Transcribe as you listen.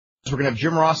We're going to have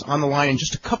Jim Ross on the line in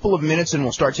just a couple of minutes, and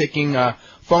we'll start taking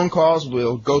phone calls.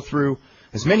 We'll go through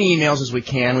as many emails as we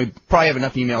can. We probably have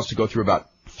enough emails to go through about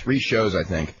 3 shows, I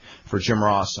think, for Jim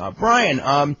Ross. Brian,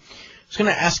 I was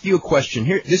going to ask you a question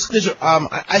here.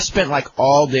 I spent like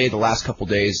all day the last couple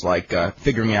days like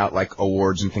figuring out like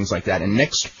awards and things like that. And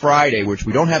next Friday, which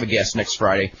we don't have a guest next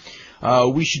Friday,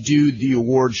 we should do the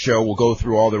award show. We'll go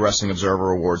through all the Wrestling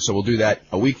Observer awards. So we'll do that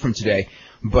a week from today.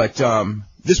 But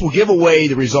this will give away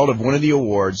the result of one of the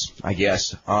awards, I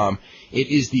guess. It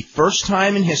is the first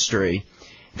time in history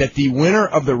that the winner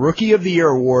of the Rookie of the Year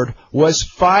award was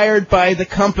fired by the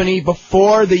company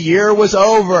before the year was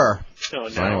over. Oh, no.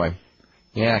 So anyway,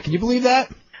 yeah, can you believe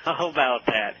that? How about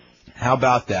that? How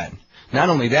about that? Not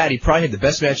only that, he probably had the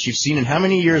best match you've seen in how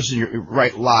many years?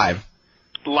 Right, live?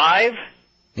 Live?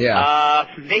 Yeah.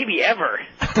 Maybe ever.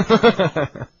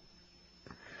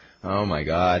 Oh my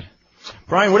God.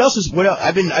 Brian, what else?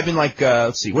 I've been like,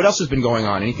 let's see, what else has been going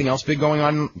on? Anything else big going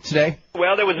on today?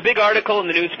 Well, there was a big article in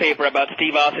the newspaper about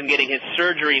Steve Austin getting his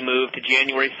surgery moved to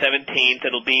January 17th.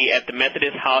 It'll be at the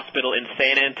Methodist Hospital in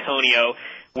San Antonio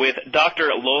with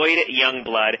Dr. Lloyd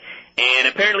Youngblood. And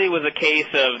apparently it was a case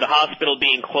of the hospital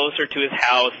being closer to his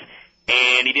house,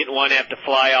 and he didn't want to have to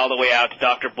fly all the way out to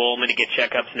Dr. Bullman to get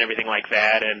checkups and everything like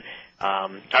that. And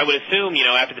I would assume,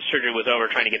 after the surgery was over,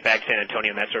 trying to get back to San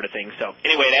Antonio and that sort of thing. So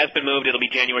anyway, it has been moved. It'll be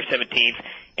January 17th.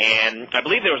 And I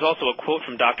believe there was also a quote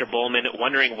from Dr. Bullman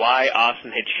wondering why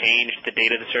Austin had changed the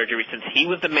date of the surgery, since he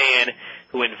was the man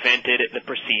who invented the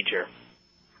procedure.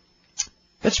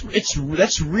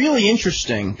 That's really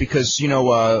interesting because,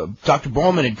 Dr.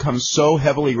 Bullman had come so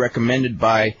heavily recommended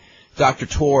by Dr.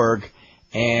 Torg,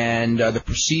 and the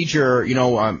procedure,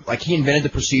 like he invented the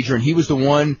procedure, and he was the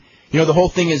one. The whole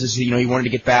thing is he wanted to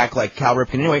get back like Cal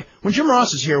Ripken. Anyway, when Jim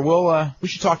Ross is here, we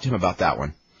should talk to him about that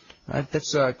one.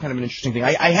 That's kind of an interesting thing.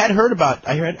 I had heard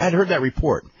that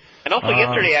report. And also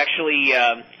yesterday, actually,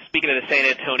 speaking of the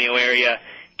San Antonio area,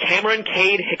 Cameron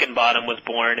Cade Hickenbottom was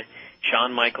born,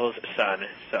 Shawn Michaels' son.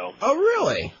 So. Oh,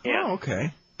 really? Yeah. Oh,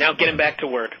 okay. Now get him back to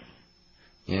work.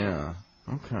 Yeah.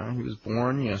 Okay. He was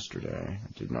born yesterday.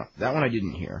 That one I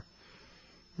didn't hear.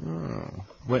 Oh.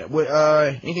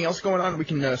 Anything else going on? We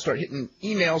can start hitting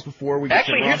emails before we get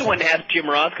Actually, here's the one to ask Jim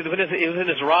Ross, because it was in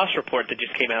his Ross report that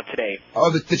just came out today. Oh,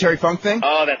 the Terry Funk thing?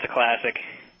 Oh, that's a classic.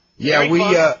 Yeah, Terry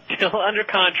Funk still under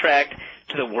contract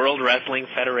to the World Wrestling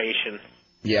Federation.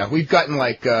 Yeah, we've gotten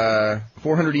like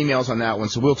 400 emails on that one,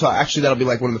 so we'll talk. Actually, that'll be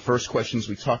like one of the first questions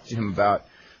we talk to him about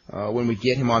when we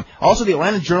get him on. Also, the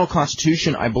Atlanta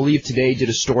Journal-Constitution, I believe today, did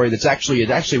a story that's actually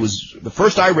was the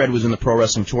first I read was in the Pro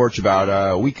Wrestling Torch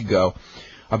about a week ago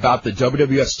about the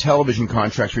WWF's television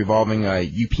contracts revolving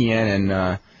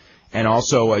UPN and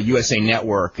also USA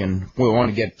Network, and we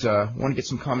want to get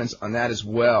some comments on that as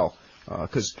well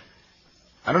because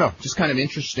I don't know, just kind of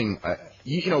interesting.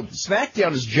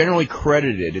 SmackDown is generally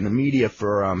credited in the media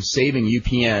for saving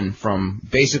UPN from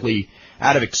basically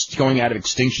going out of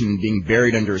extinction and being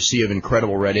buried under a sea of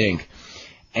incredible red ink.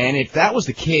 And if that was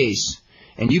the case,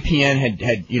 and UPN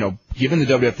had given the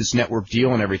WWF this network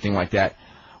deal and everything like that,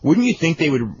 wouldn't you think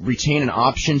they would retain an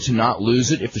option to not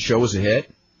lose it if the show was a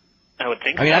hit? I would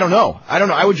think. I mean, I don't know.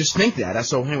 I would just think that.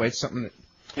 So anyway, it's something that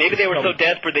maybe they were so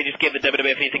desperate they just gave the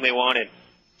WWF anything they wanted.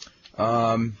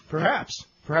 Perhaps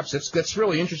that's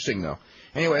really interesting though.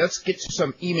 Anyway, let's get to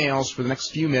some emails for the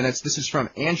next few minutes. This is from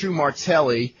Andrew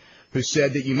Martelli, who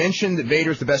said that you mentioned that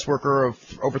Vader's the best worker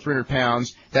of over 300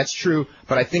 pounds. That's true,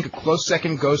 but I think a close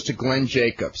second goes to Glenn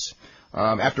Jacobs.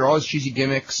 After all his cheesy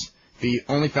gimmicks, he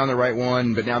only found the right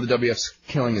one, but now the WWF's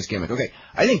killing his gimmick. Okay,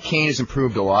 I think Kane has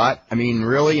improved a lot. I mean,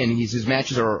 really, and his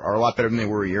matches are a lot better than they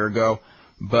were a year ago.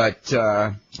 But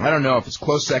I don't know if it's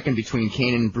close second between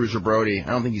Kane and Bruiser Brody.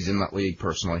 I don't think he's in that league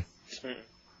personally.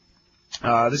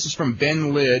 This is from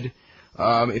Ben Lidd.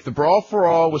 If the Brawl for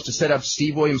All was to set up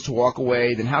Steve Williams to walk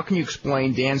away, then how can you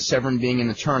explain Dan Severn being in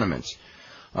the tournament?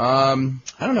 I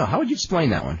don't know. How would you explain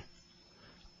that one?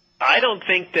 I don't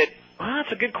think that. Well,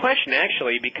 that's a good question,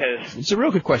 actually, because it's a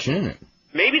real good question, isn't it?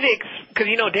 Maybe because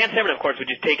Dan Severn, of course, would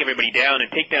just take everybody down,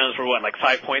 and takedowns were like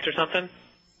 5 points or something.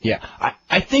 Yeah,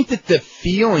 I think that the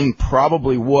feeling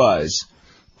probably was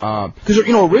because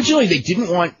originally they didn't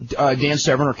want Dan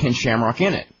Severn or Ken Shamrock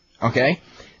in it. Okay.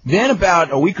 Then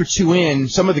about a week or two in,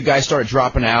 some of the guys started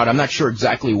dropping out. I'm not sure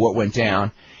exactly what went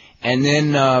down. And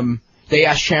then they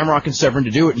asked Shamrock and Severn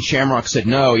to do it, and Shamrock said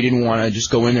no. He didn't want to just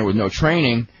go in there with no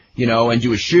training, and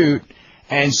do a shoot.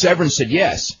 And Severn said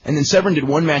yes. And then Severn did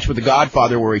one match with the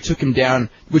Godfather where he took him down,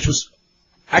 which was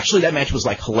actually that match was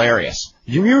like hilarious.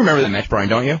 You remember that match, Brian,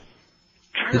 don't you?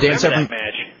 The Dan Severn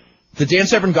match. The Dan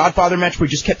Severn Godfather match where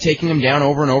he just kept taking him down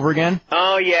over and over again?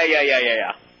 Oh,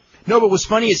 yeah. No, but what's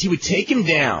funny is he would take him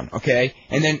down, okay?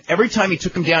 And then every time he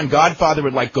took him down, Godfather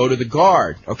would, like, go to the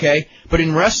guard, okay? But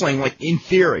in wrestling, like, in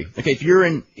theory, okay, if you're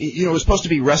in, you know, it was supposed to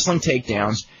be wrestling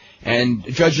takedowns and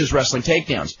judges wrestling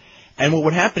takedowns. And what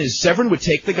would happen is Severin would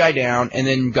take the guy down, and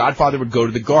then Godfather would go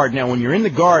to the guard. Now, when you're in the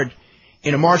guard,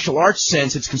 in a martial arts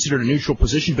sense, it's considered a neutral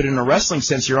position, but in a wrestling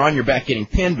sense, you're on your back getting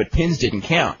pinned, but pins didn't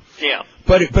count. Yeah.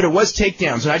 But it was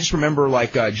takedowns, and I just remember,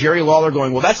 like, Jerry Lawler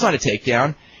going, well, that's not a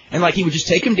takedown. And, like, he would just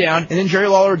take him down, and then Jerry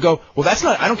Lawler would go, well,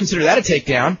 I don't consider that a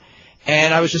takedown.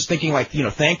 And I was just thinking, like, you know,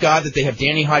 thank God that they have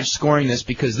Danny Hodge scoring this,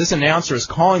 because this announcer is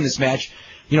calling this match.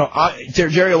 You know,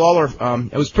 Jerry Lawler,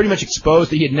 it was pretty much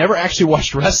exposed that he had never actually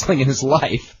watched wrestling in his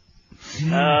life.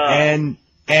 And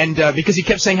because he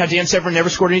kept saying how Dan Severn never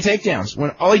scored any takedowns,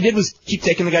 when all he did was keep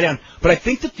taking the guy down. But I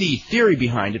think that the theory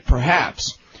behind it,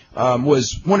 perhaps,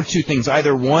 was one of two things.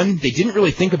 Either one, they didn't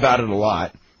really think about it a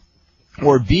lot,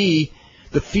 or B,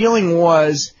 the feeling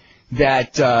was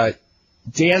that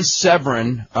Dan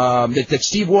Severn, that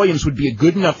Steve Williams would be a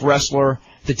good enough wrestler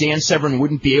that Dan Severn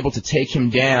wouldn't be able to take him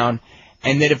down,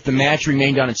 and that if the match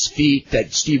remained on its feet,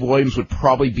 that Steve Williams would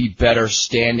probably be better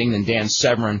standing than Dan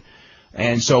Severn.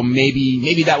 And so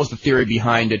maybe that was the theory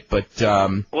behind it, but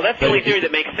well, that's the only theory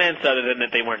that makes sense, other than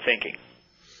that they weren't thinking.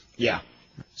 Yeah.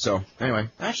 So anyway,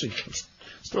 actually, let's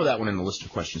throw that one in the list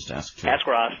of questions to ask. Ask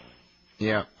Ross.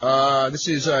 Yeah. This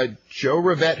is Joe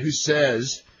Rivette, who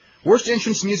says, worst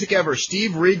entrance music ever,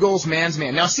 Steve Regal's Man's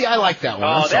Man. Now, see, I like that one.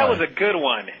 Oh, that was a good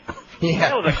one. Yeah.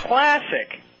 That was a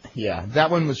classic. Yeah,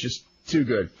 that one was just too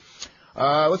good.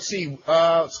 Let's see.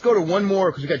 Let's go to one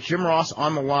more, because we got Jim Ross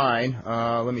on the line.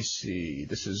 Let me see.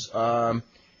 This is why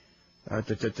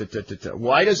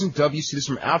doesn't WC? This is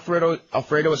from Alfredo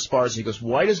Esparza. He goes,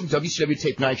 why doesn't WCW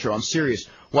tape Nitro? I'm serious.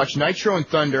 Watch Nitro and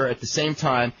Thunder at the same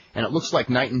time, and it looks like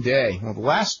night and day. Well, the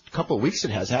last couple of weeks it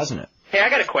has, hasn't it? Hey, I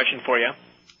got a question for you.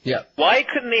 Yeah. Why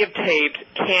couldn't they have taped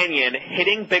Canyon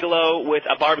hitting Bigelow with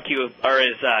a barbecue or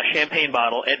his champagne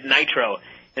bottle at Nitro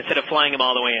instead of flying him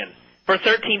all the way in for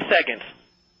 13 seconds?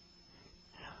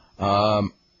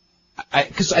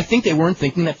 Because I think they weren't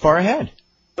thinking that far ahead.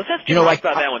 Let's ask Jim Ross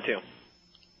about that one too.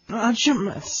 You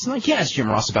can't ask Jim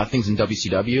Ross about things in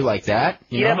WCW like that.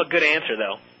 He'd have a good answer,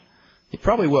 though. He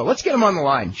probably will. Let's get him on the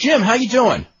line. Jim, how you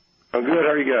doing? I'm good.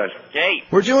 How are you guys? Hey.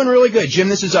 We're doing really good. Jim,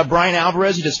 this is Brian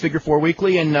Alvarez. He does Figure 4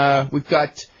 Weekly, and we've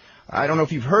got, I don't know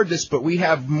if you've heard this, but we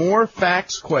have more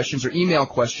fax questions or email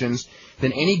questions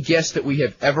than any guest that we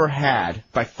have ever had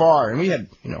by far. And we had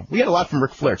a lot from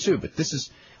Ric Flair too, but this is,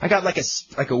 I got like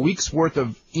a week's worth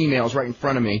of emails right in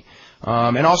front of me.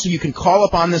 And also you can call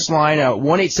up on this line at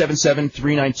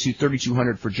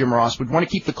 1-877-392-3200 for Jim Ross. We want to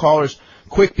keep the callers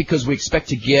quick because we expect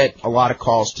to get a lot of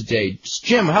calls today.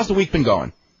 Jim, how's the week been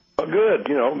going? Good.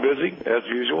 Busy as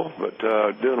usual, but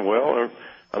doing well.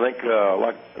 I think,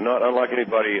 not unlike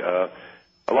anybody, a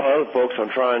lot of other folks, I'm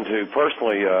trying to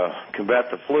personally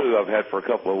combat the flu I've had for a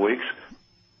couple of weeks.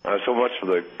 So much for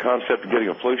the concept of getting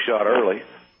a flu shot early.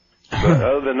 But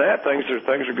other than that, things are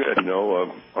good.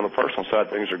 On the personal side,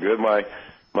 things are good. My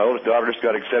oldest daughter just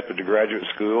got accepted to graduate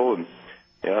school, and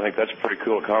I think that's a pretty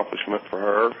cool accomplishment for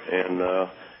her. And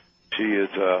she has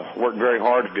worked very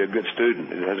hard to be a good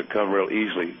student. It hasn't come real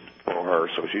easily for her,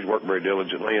 so she's worked very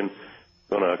diligently and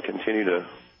going to continue to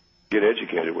get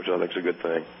educated, which I think is a good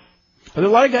thing. Are there a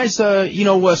lot of guys,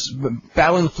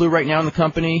 battling the flu right now in the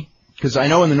company? Because I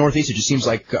know in the Northeast it just seems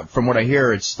like, from what I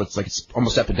hear, it's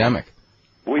almost epidemic.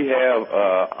 We have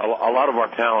a lot of our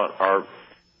talent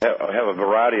have a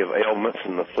variety of ailments,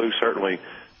 and the flu certainly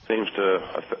seems to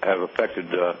have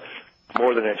affected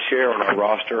more than its share on our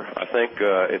roster. I think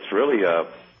it's really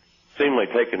seemingly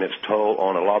taken its toll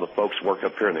on a lot of the folks who work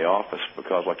up here in the office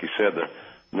because, like you said, the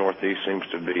Northeast seems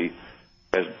to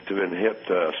has been hit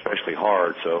especially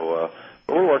hard. So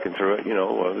we're working through it.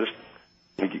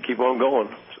 Just keep on going.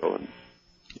 So.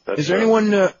 Is there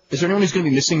anyone who's going to be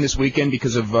missing this weekend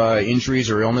because of injuries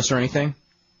or illness or anything?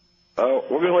 We're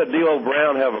going to let D'Lo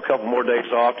Brown have a couple more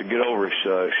days off to get over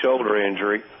his shoulder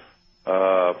injury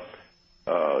as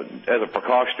a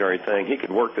precautionary thing. He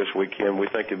could work this weekend. We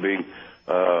think it'd be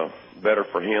better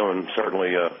for him, and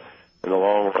certainly in the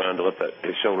long run to let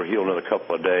his shoulder heal another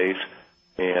couple of days.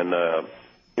 And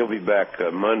he'll be back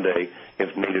Monday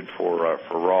if needed for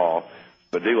Raw.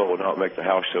 But D'Lo will not make the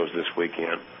house shows this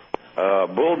weekend.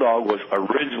 Bulldog was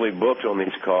originally booked on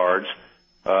these cards.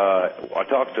 I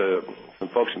talked to some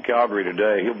folks in Calgary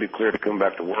today. He'll be clear to come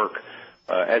back to work.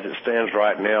 As it stands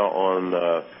right now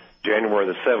on January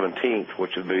the 17th,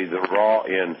 which would be the Raw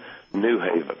in New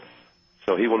Haven.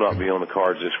 So he will not be on the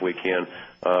cards this weekend.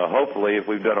 Hopefully, if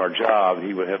we've done our job,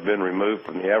 he would have been removed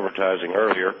from the advertising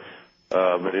earlier,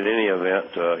 But in any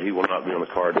event, he will not be on the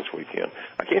card this weekend.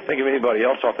 I can't think of anybody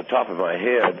else off the top of my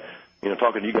head. You know,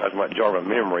 talking to you guys might jar my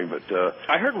memory, but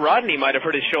I heard Rodney might have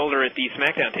hurt his shoulder at the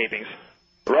SmackDown tapings.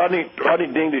 Rodney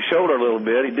dinged his shoulder a little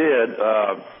bit. He did,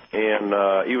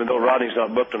 and even though Rodney's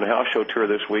not booked on the house show tour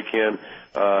this weekend,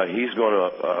 he's going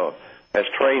to has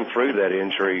trained through that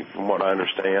injury, from what I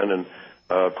understand. And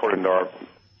according to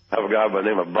I have a guy by the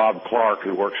name of Bob Clark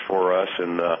who works for us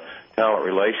in talent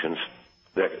relations.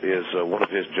 That is one of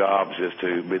his jobs is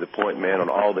to be the point man on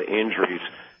all the injuries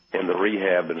and the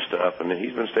rehab and stuff. And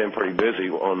he's been staying pretty busy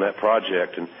on that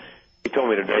project. And he told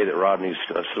me today that Rodney's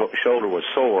shoulder was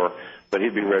sore, but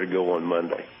he'd be ready to go on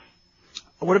Monday.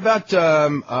 What about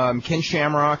Ken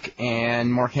Shamrock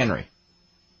and Mark Henry?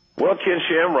 Well, Ken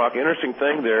Shamrock, interesting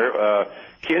thing there.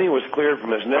 Kenny was cleared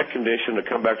from his neck condition to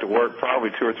come back to work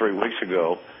probably 2 or 3 weeks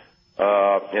ago.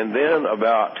 And then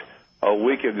about a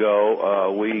week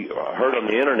ago, we heard on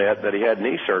the Internet that he had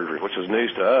knee surgery, which was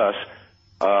news to us.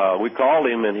 We called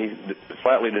him, and he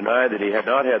flatly denied that he had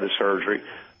not had the surgery.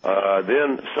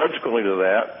 Then, subsequently to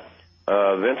that,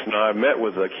 Vince and I met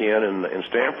with Ken in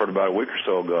Stanford about a week or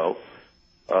so ago.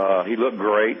 He looked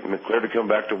great and cleared to come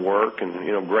back to work,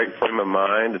 and great frame of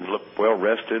mind, and looked well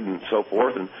rested and so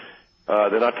forth. And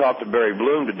then I talked to Barry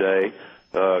Bloom today,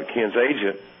 Ken's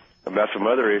agent, about some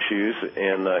other issues,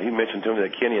 and he mentioned to me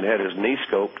that Kenny had his knee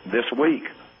scoped this week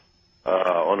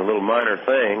on a little minor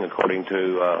thing, according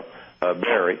to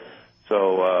Barry.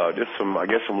 So just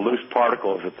some loose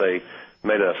particles that they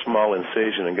made a small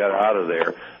incision and got out of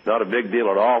there. Not a big deal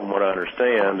at all, from what I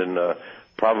understand, and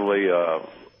probably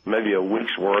maybe a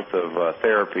week's worth of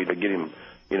therapy to get him,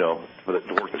 to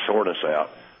work the soreness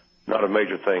out. Not a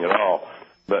major thing at all.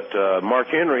 But Mark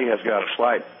Henry has got a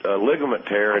slight ligament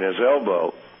tear in his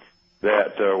elbow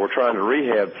that we're trying to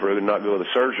rehab through and not go the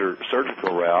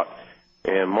surgical route.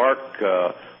 And Mark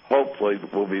hopefully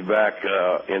will be back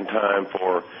in time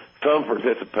for some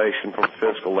participation from a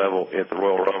physical level at the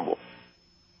Royal Rumble.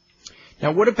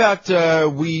 Now, what about,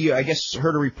 I guess,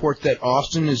 heard a report that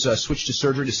Austin is switched to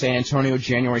surgery to San Antonio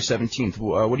January 17th.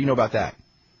 What do you know about that?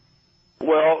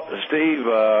 Well, Steve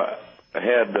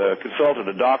had consulted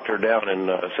a doctor down in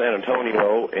San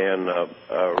Antonio and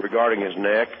regarding his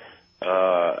neck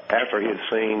after he had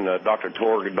seen Dr.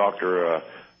 Torg and Dr.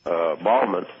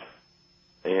 Ballman,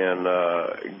 and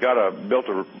built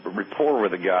a rapport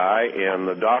with the guy. And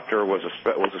the doctor was a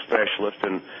specialist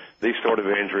in these sort of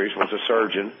injuries, was a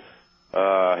surgeon.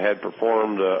 Had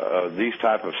performed these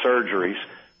type of surgeries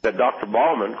that Dr.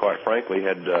 Ballman, quite frankly,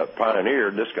 had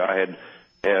pioneered. This guy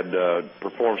had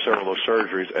performed several of those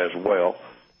surgeries as well.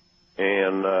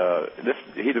 And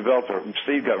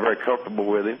Steve got very comfortable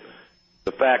with him.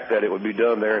 The fact that it would be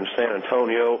done there in San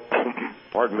Antonio,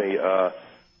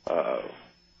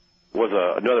 was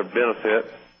another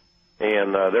benefit.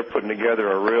 And they're putting together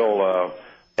a real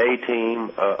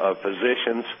A-team of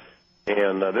physicians.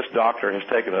 And this doctor has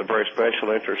taken a very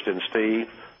special interest in Steve.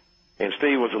 And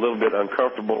Steve was a little bit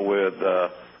uncomfortable with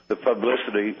the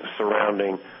publicity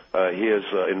surrounding his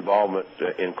involvement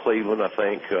in Cleveland. I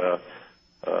think, the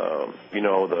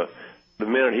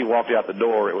minute he walked out the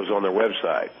door, it was on their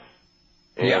website.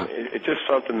 And yeah. It's just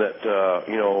something that,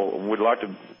 we'd like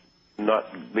to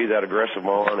not be that aggressive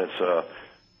on. It's,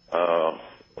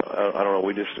 I don't know.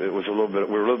 We were a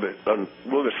little bit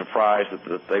surprised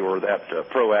that they were that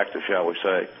proactive, shall we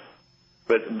say.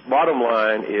 But bottom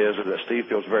line is that Steve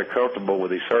feels very comfortable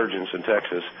with these surgeons in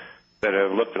Texas that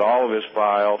have looked at all of his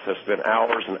files, have spent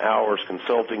hours and hours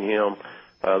consulting him.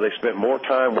 They spent more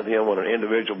time with him on an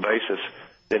individual basis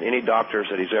than any doctors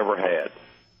that he's ever had.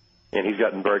 And he's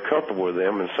gotten very comfortable with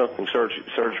them. And something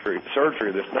surgery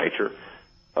of this nature,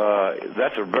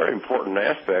 that's a very important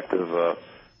aspect of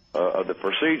the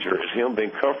procedure, is him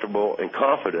being comfortable and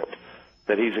confident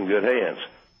that he's in good hands.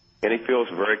 And he feels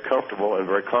very comfortable and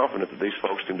very confident that these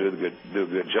folks can do a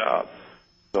good job.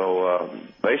 So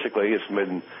basically, it's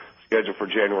been scheduled for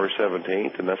January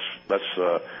 17th, and that's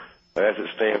as it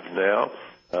stands now.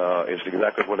 It's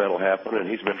exactly when that'll happen. And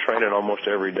he's been training almost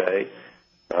every day.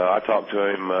 I talked to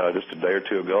him just a day or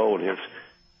two ago, and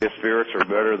his spirits are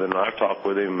better than I've talked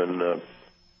with him in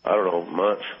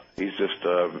months. He's just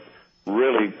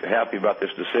really happy about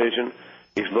this decision.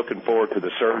 He's looking forward to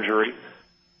the surgery.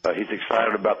 He's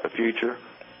excited about the future,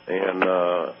 and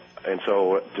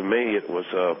so to me it was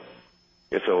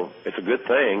it's a good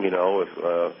thing,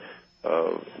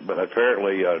 but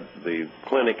apparently the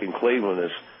clinic in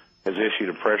Cleveland has issued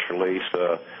a press release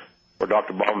where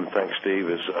Dr. Ballman thinks Steve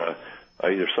is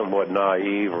either somewhat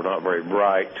naive or not very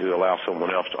bright to allow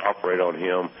someone else to operate on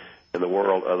him in the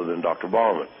world other than Dr.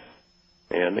 Ballman.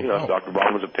 And, it's Dr.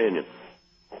 Ballman's opinion.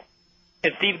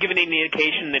 Has Steve given any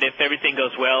indication that if everything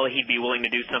goes well, he'd be willing to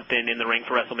do something in the ring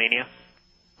for WrestleMania?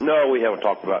 No, we haven't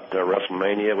talked about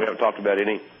WrestleMania. We haven't talked about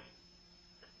any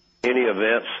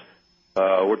events.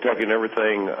 We're taking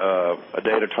everything a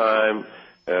day at a time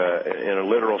in a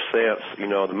literal sense. You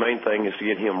know, the main thing is to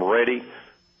get him ready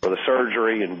for the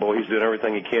surgery, and, boy, he's doing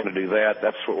everything he can to do that.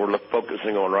 That's what we're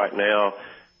focusing on right now.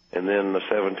 And then the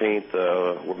 17th,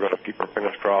 we're going to keep our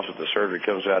fingers crossed that the surgery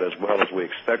comes out as well as we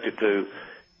expect it to.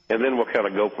 And then we'll kind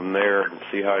of go from there and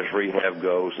see how his rehab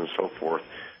goes and so forth.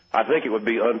 I think it would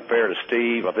be unfair to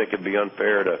Steve. I think it would be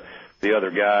unfair to the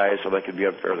other guys. I think it would be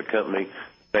unfair to the company,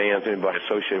 fans, anybody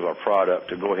associated with our product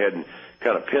to go ahead and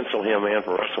kind of pencil him in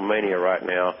for WrestleMania right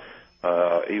now,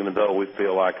 even though we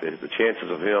feel like the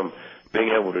chances of him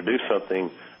being able to do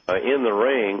something in the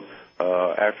ring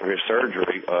after his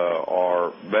surgery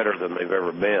are better than they've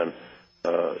ever been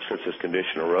since his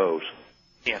condition arose.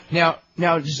 Yeah. Now,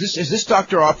 is this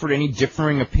doctor offered any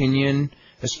differing opinion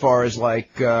as far as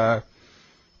like his,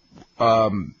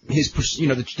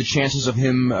 the chances of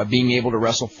him being able to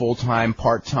wrestle full time,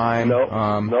 part time?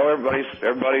 No,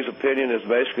 everybody's opinion is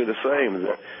basically the same.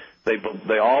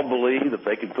 They all believe that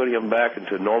they can put him back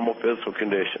into normal physical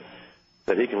condition,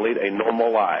 that he can lead a normal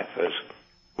life. As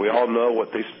we all know,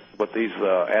 what these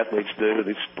athletes do,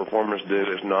 these performers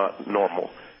do, is not normal.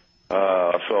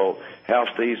 So how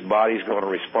Steve's body's going to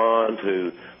respond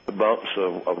to the bumps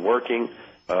of working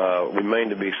remain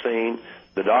to be seen.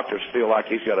 The doctors feel like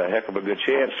he's got a heck of a good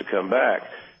chance to come back.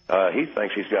 He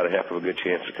thinks he's got a heck of a good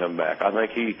chance to come back. I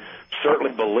think he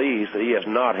certainly believes that he has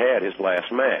not had his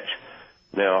last match.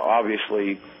 Now,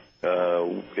 obviously,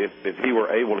 if he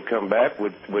were able to come back,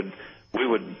 we would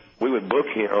book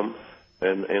him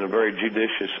in a very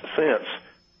judicious sense,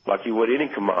 like you would any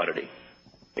commodity,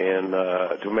 and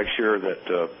to make sure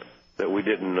that we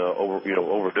didn't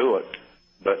overdo it.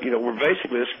 But we're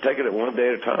basically just taking it one day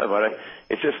at a time.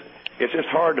 It's just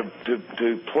hard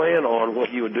to plan on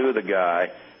what you would do with a guy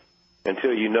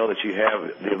until you know that you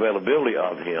have the availability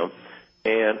of him.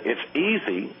 And it's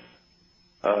easy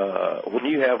when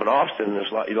you have an Austin.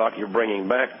 It's like you're bringing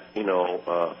back. He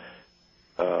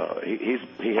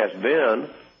has been,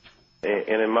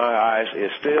 and in my eyes,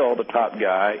 is still the top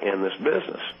guy in this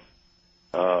business.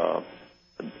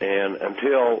 And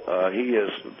until he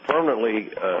is permanently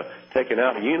taken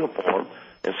out of uniform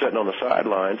and sitting on the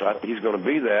sidelines, he's going to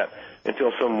be that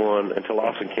until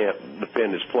Austin can't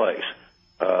defend his place.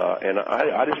 And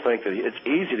I just think that it's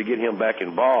easy to get him back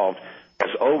involved,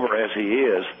 as over as he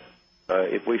is,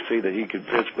 if we see that he could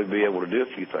physically be able to do a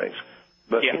few things.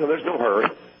 But, there's no hurry.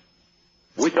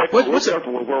 We think we're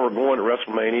comfortable with where we're going to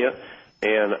WrestleMania,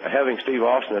 and having Steve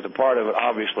Austin as a part of it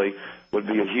obviously would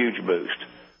be a huge boost.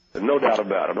 There's no doubt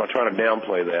about it. I'm not trying to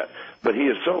downplay that. But he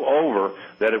is so over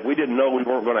that if we didn't know we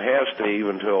weren't going to have Steve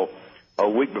until a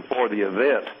week before the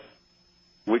event,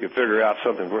 we could figure out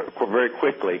something very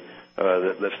quickly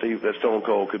that Stone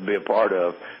Cold could be a part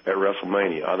of at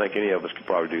WrestleMania. I think any of us could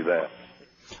probably do that.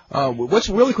 What's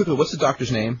the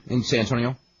doctor's name in San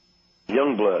Antonio?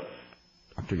 Youngblood.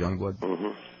 Dr. Youngblood?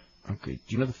 Mm-hmm. Okay.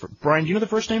 Brian, do you know the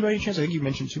first name by any chance? I think you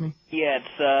mentioned it to me. Yeah,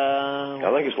 it's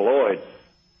I think it's Lloyd.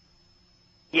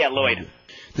 Yeah, Lloyd.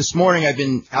 This morning I've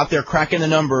been out there cracking the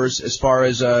numbers as far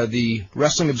as the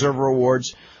Wrestling Observer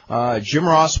Awards. Jim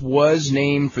Ross was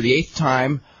named for the 8th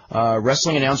time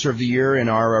Wrestling Announcer of the Year in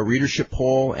our readership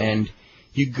poll, and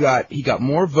he got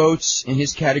more votes in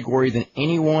his category than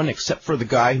anyone except for the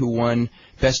guy who won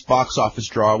Best Box Office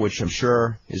Draw, which I'm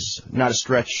sure is not a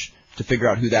stretch to figure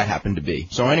out who that happened to be.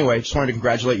 So anyway, just wanted to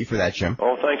congratulate you for that, Jim.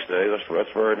 Oh, thanks, Dave. That's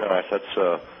very nice.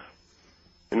 That's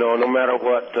no matter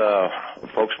what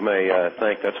folks may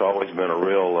think, that's always been a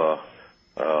real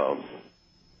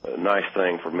nice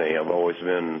thing for me.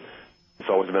 It's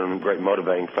always been a great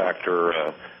motivating factor,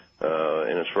 and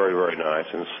it's very, very nice,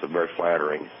 and it's very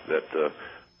flattering that the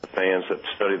fans that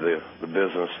study the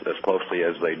business as closely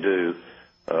as they do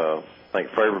think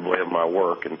favorably of my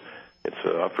work, and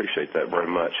I appreciate that very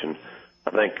much. And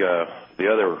I think the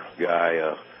other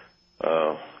guy,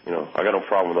 I got no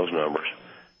problem with those numbers.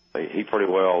 He pretty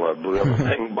well blew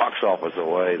everything box office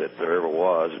away that there ever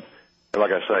was. And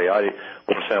like I say, I want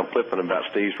to sound flippant about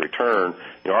Steve's return.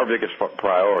 Our biggest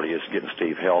priority is getting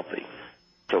Steve healthy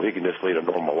so he can just lead a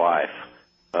normal life.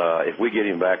 If we get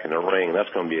him back in the ring, that's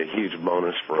going to be a huge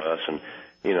bonus for us. And,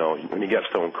 when you got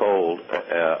Stone Cold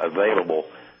available,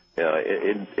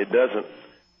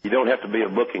 you don't have to be a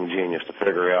booking genius to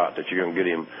figure out that you're going to get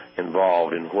him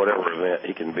involved in whatever event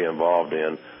he can be involved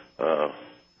in.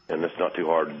 And it's not too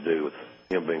hard to do with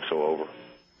him being so over.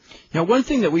 Now, one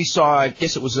thing that we saw, I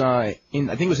guess it was in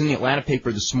the Atlanta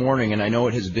paper this morning, and I know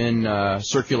it has been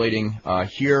circulating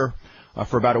here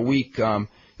for about a week. A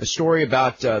story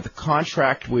about the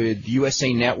contract with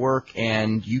USA Network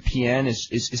and UPN.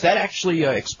 Is that actually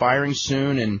expiring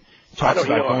soon? And talks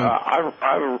about going.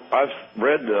 I've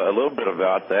read a little bit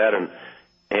about that, and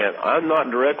I'm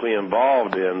not directly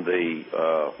involved in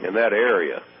that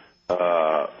area,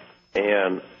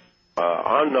 and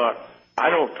I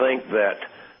don't think that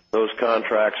those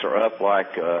contracts are up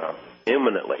like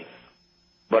imminently,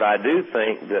 but I do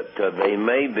think that they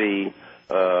may be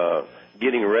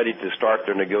getting ready to start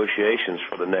their negotiations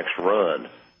for the next run.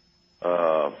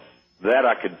 That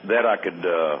I could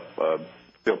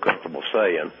feel comfortable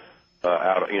saying,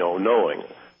 knowing.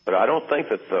 But I don't think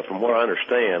that, from what I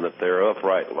understand, that they're up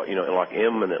like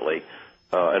imminently.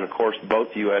 And of course,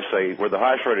 both USA, we're the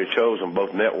highest rated shows on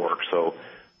both networks, so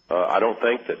I don't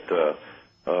think that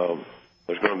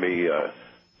there's going to be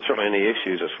certainly any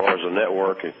issues as far as the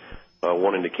network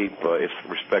wanting to keep its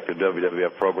respective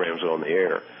WWF programs on the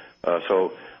air.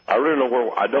 So I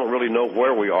don't really know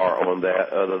where we are on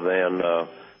that, other than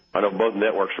I know both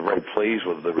networks are very pleased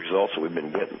with the results that we've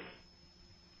been getting.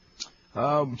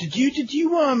 Did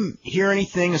you hear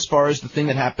anything as far as the thing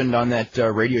that happened on that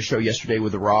radio show yesterday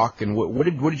with The Rock, and what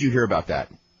did you hear about that?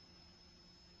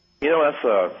 That's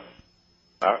the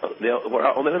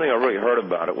only thing I really heard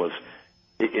about it was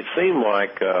it seemed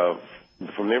like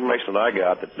from the information that I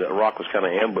got that The Rock was kind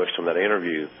of ambushed in that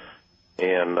interview,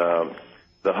 and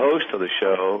the host of the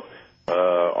show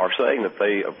are saying that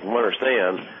from what I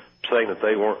understand, saying that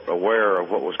they weren't aware of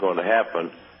what was going to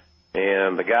happen,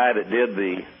 and the guy that did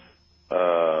the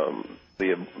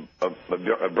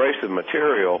abrasive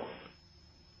material,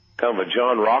 kind of a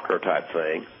John Rocker type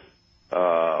thing,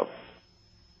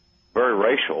 very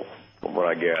racial from what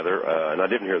I gather, and I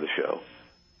didn't hear the show.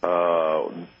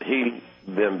 He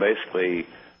then basically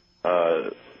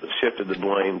shifted the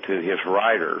blame to his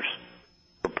writers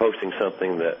for posting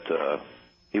something that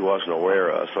he wasn't aware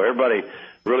of. So everybody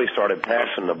really started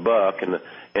passing the buck, and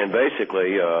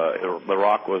basically The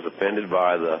Rock was offended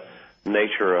by the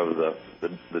nature of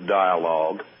the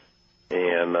dialogue,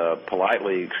 and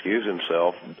politely excused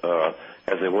himself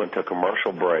as they went to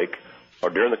commercial break, or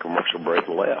during the commercial break,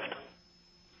 and left.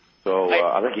 So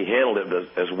I think he handled it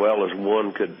as well as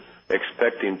one could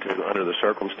expect him to under the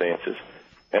circumstances.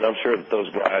 And I'm sure that those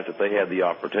guys, if they had the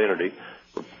opportunity,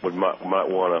 might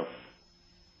want to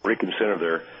reconsider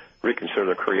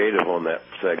their creative on that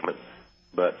segment.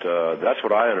 But that's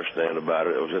what I understand about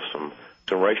it. It was just some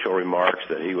racial remarks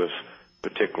that he was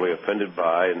particularly offended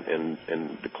by,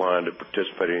 and declined to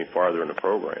participate any farther in the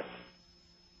program.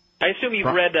 I assume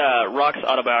you've read Rock's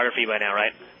autobiography by now,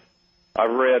 right?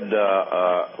 I've read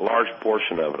a large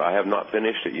portion of it. I have not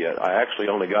finished it yet. I actually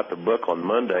only got the book on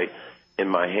Monday in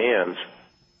my hands,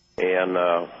 and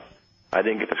I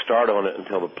didn't get to start on it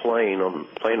until the plane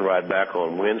ride back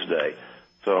on Wednesday.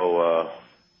 So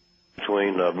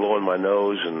between blowing my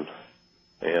nose and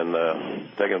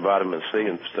taking vitamin C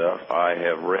and stuff, I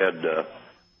have read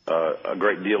a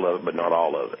great deal of it, but not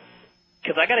all of it.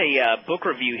 Because I got a book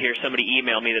review here, somebody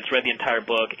emailed me that's read the entire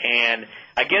book, and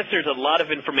I guess there's a lot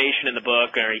of information in the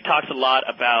book, or he talks a lot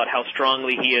about how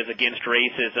strongly he is against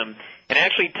racism, and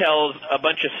actually tells a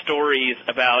bunch of stories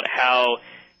about how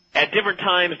at different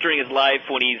times during his life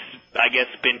when he's, I guess,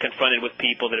 been confronted with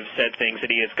people that have said things, that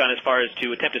he has gone as far as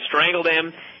to attempt to strangle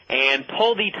them and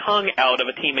pull the tongue out of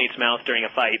a teammate's mouth during a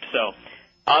fight. So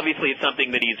obviously it's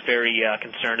something that he's very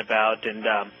concerned about, and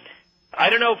I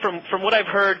don't know, from what I've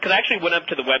heard, because I actually went up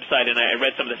to the website and I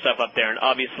read some of the stuff up there, and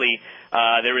obviously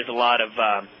there is a lot of,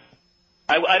 I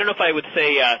don't know if I would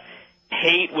say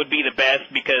hate would be the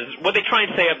best, because what they try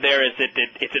and say up there is that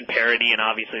it's in parody, and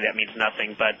obviously that means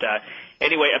nothing. But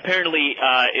anyway, apparently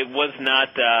it was not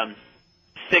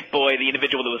Sick Boy, the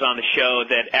individual that was on the show,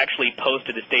 that actually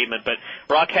posted the statement. But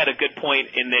Rock had a good point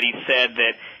in that he said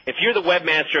that if you're the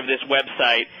webmaster of this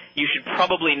website, you should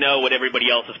probably know what everybody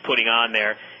else is putting on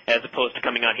there, as opposed to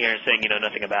coming on here and saying you know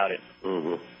nothing about it.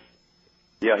 Mm-hmm.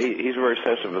 Yeah, he's very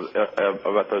sensitive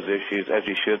about those issues, as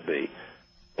he should be.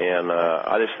 And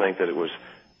I just think that it was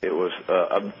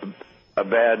a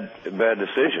bad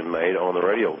decision made on the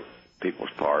radio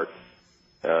people's part.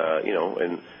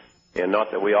 And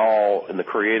not that we all, in the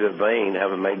creative vein,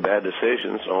 haven't made bad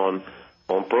decisions on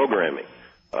programming.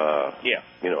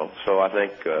 So I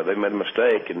think they made a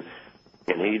mistake, and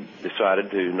he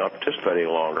decided to not participate any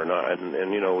longer.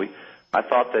 I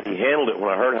thought that he handled it,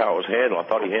 when I heard how it was handled, I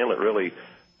thought he handled it really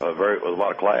with a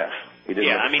lot of class. He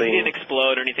didn't he didn't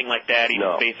explode or anything like that. He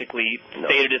just basically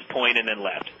stated his point and then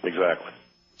left. Exactly.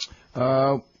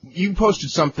 You posted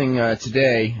something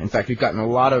today. In fact, we've gotten a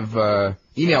lot of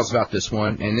emails about this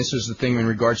one, and this is the thing in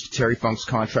regards to Terry Funk's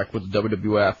contract with the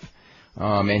WWF.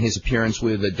 and his appearance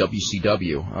with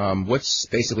WCW. What's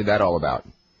basically that all about?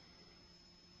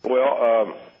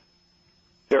 Well,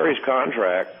 Terry's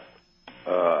contract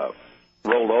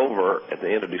rolled over at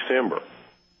the end of December,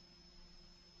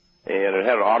 and it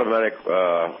had an automatic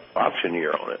option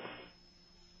year on it.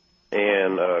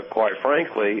 And quite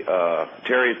frankly,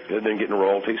 Terry had been getting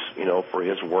royalties, for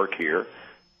his work here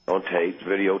on tapes,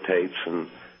 videotapes,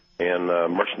 and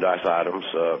merchandise items,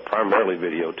 primarily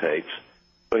videotapes.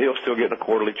 So he'll still get a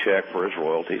quarterly check for his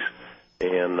royalties.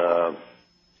 And,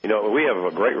 we have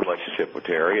a great relationship with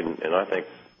Terry, and I think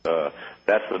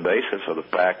that's the basis of the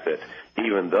fact that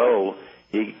even though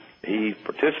he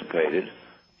participated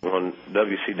on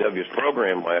WCW's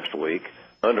program last week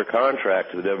under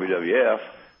contract to the WWF,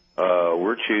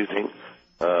 we're choosing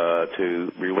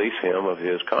to release him of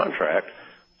his contract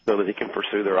so that he can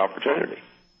pursue their opportunity.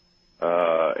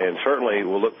 And certainly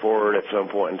we'll look forward at some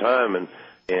point in time and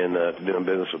to doing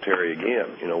business with Terry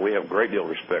again. We have a great deal of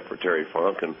respect for Terry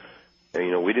Funk, and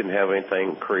we didn't have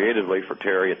anything creatively for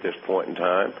Terry at this point in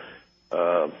time.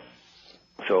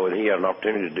 So he had an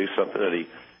opportunity to do something that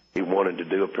he wanted to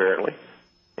do, apparently.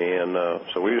 And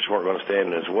so we just weren't going to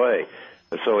stand in his way.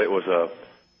 And so it was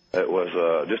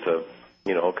just a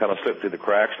kind of slipped through the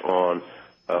cracks on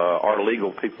our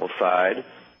legal people's side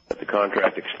that the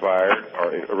contract expired,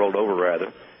 or rolled over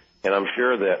rather. And I'm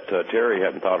sure that Terry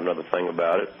hadn't thought another thing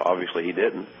about it. Obviously he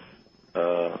didn't.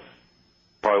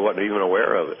 Probably wasn't even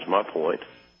aware of it, is my point.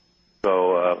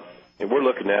 So and we're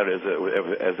looking at it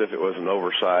as if it was an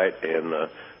oversight. And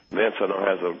Vince, I know,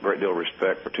 has a great deal of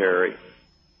respect for Terry.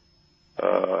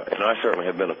 And I certainly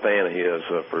have been a fan of his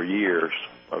for years.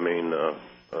 I mean,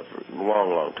 for a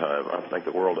long, long time. I think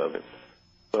the world of it.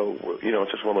 So,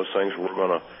 it's just one of those things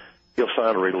where he'll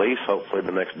sign a release hopefully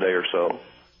the next day or so.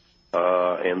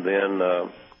 And then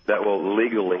that will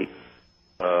legally,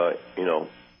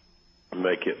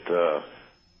 make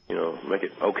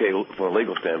it okay from a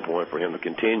legal standpoint for him to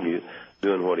continue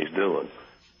doing what he's doing.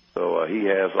 So he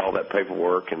has all that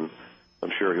paperwork, and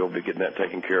I'm sure he'll be getting that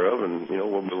taken care of, and,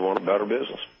 we'll move on about our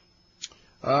business.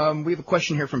 We have a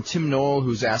question here from Tim Knoll,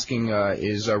 who's asking,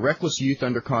 is Reckless Youth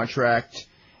under contract?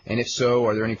 And if so,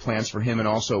 are there any plans for him? And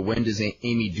also, when does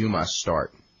Amy Dumas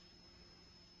start?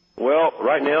 Well,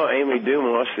 right now, Amy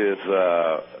Dumas is,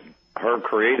 her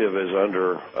creative is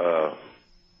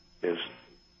is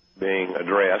being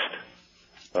addressed.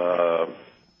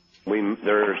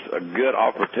 There's a good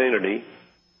opportunity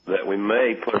that we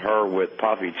may put her with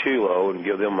Poppy Chulo and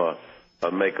give them a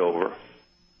makeover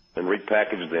and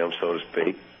repackage them, so to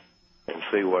speak, and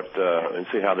see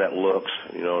how that looks,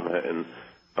 and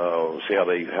see how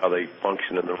they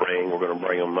function in the ring. We're going to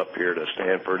bring them up here to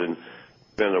Stanford and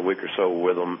spend a week or so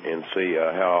with them and see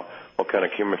what kind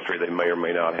of chemistry they may or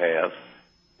may not have.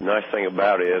 The nice thing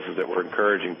about it is that we're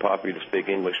encouraging Poppy to speak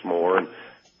English more,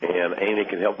 and Amy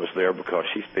can help us there because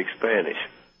she speaks Spanish.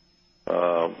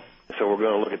 So we're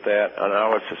going to look at that, and I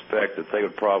would suspect that they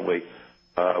would probably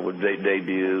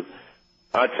debut,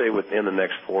 I'd say, within the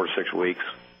next 4 to 6 weeks.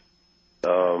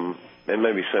 And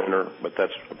maybe sooner, but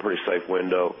that's a pretty safe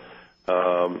window.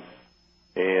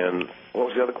 And what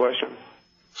was the other question?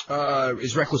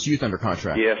 Is Reckless Youth under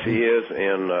contract? Yes, he is,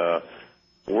 and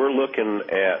we're looking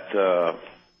at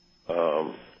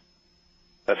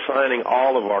assigning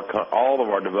all of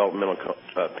our developmental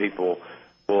people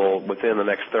will, within the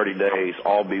next 30 days,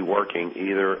 all be working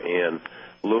either in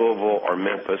Louisville or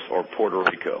Memphis or Puerto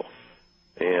Rico.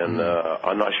 And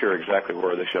I'm not sure exactly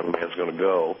where this young man's going to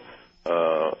go.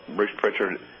 Bruce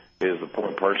Pritchard is the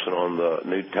point person on the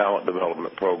new talent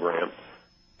development program,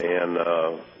 and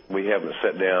we haven't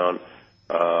sat down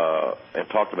and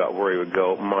talked about where he would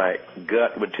go. My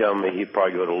gut would tell me he'd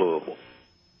probably go to Louisville.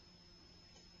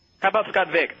 How about Scott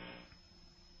Vick?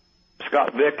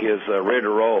 Scott Vick is ready to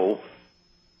roll.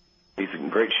 He's in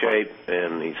great shape,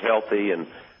 and he's healthy, and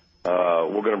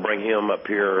we're going to bring him up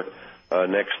here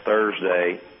next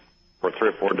Thursday for 3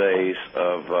 or 4 days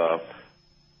of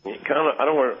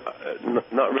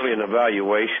not really an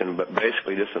evaluation, but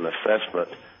basically just an assessment,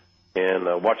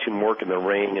 and watch him work in the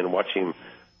ring and watch him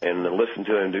and listen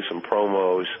to him do some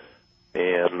promos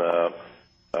and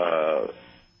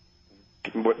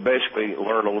basically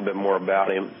learn a little bit more about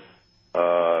him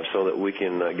so that we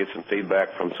can get some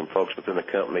feedback from some folks within the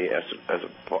company as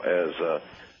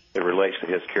it relates to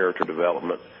his character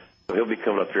development. So he'll be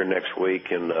coming up here next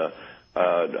week, and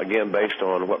again, based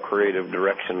on what creative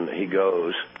direction he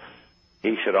goes,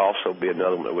 he should also be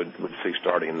another one that would see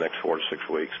starting in the next 4 to 6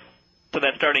 weeks. So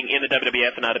that's starting in the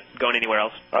WWF and not going anywhere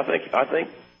else? I think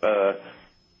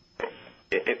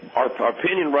our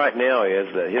opinion right now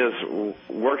is that his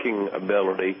working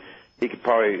ability, he could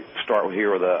probably start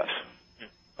here with us.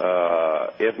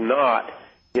 If not,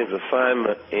 his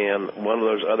assignment in one of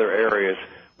those other areas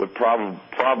would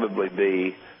probably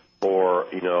be for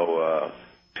 2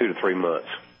 to 3 months.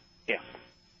 Yeah.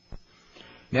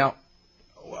 Now,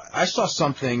 I saw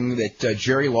something that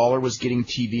Jerry Lawler was getting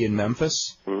TV in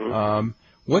Memphis. Mm-hmm.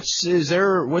 Is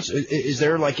there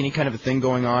like any kind of a thing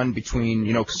going on between,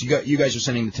 because you guys are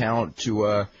sending the talent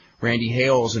to Randy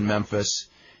Hales in Memphis,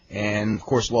 and of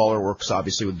course Lawler works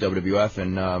obviously with WWF,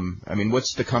 and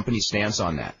what's the company's stance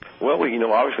on that? Well, we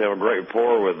obviously have a great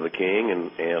rapport with the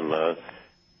King, and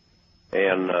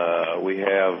we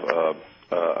have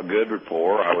a good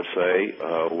rapport, I would say,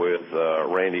 with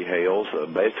Randy Hales,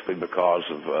 basically because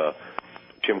of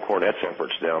Jim Cornette's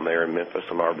efforts down there in Memphis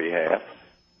on our behalf.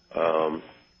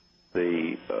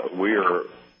 We are,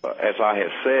 as I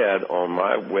have said on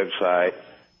my website,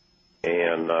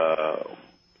 and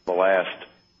the last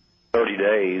 30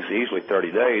 days, easily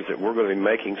 30 days, that we're going to be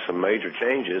making some major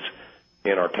changes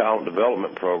in our talent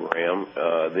development program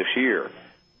this year.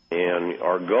 And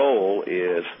our goal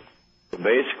is to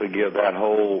basically give that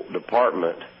whole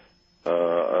department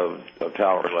of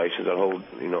talent relations, that whole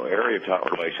area of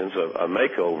talent relations, a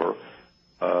makeover.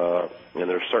 And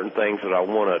there's certain things that I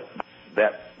want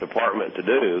that department to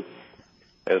do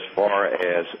as far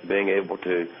as being able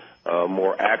to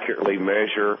more accurately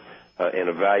measure and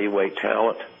evaluate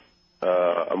talent,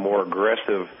 a more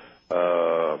aggressive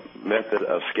method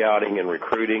of scouting and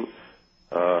recruiting,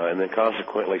 and then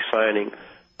consequently signing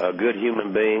good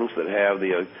human beings that have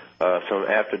some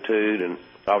aptitude and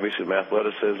obviously some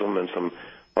athleticism and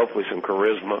hopefully some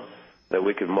charisma that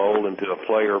we could mold into a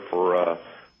player for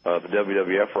the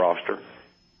WWF roster.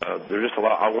 There's just a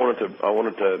lot. I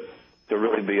wanted to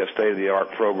really be a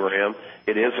state-of-the-art program.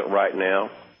 It isn't right now,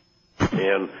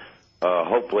 and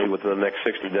hopefully within the next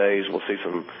 60 days we'll see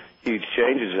some huge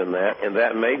changes in that, and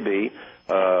that may mean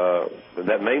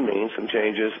some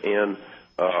changes in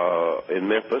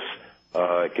Memphis.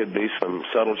 It could be some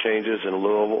subtle changes in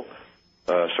Louisville.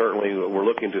 Certainly, we're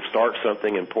looking to start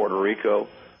something in Puerto Rico.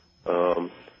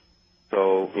 I'm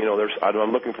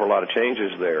looking for a lot of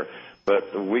changes there.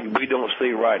 But we don't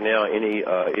see right now any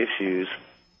issues,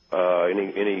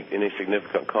 any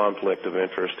significant conflict of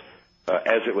interest,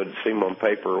 as it would seem on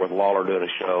paper with Lawler doing a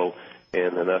show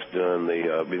and then us doing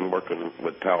been working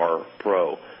with Power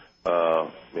Pro.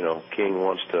 King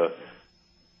wants to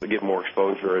get more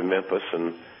exposure in Memphis,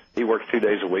 and he works 2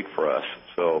 days a week for us.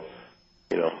 So,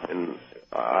 and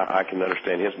I can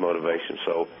understand his motivation.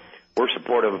 So we're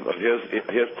supportive of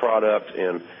his product,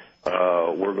 and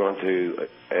we're going to,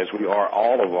 as we are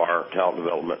all of our talent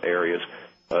development areas,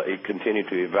 continue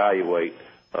to evaluate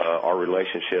our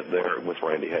relationship there with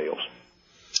Randy Hales.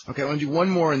 Okay, I'm going to do one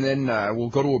more, and then we'll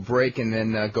go to a break and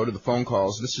then go to the phone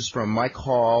calls. This is from Mike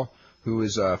Hall, who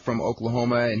is from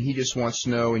Oklahoma, and he just wants to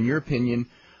know, in your opinion,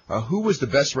 who was the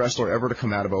best wrestler ever to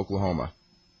come out of Oklahoma?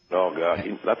 Oh, God,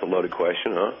 that's a loaded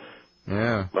question, huh?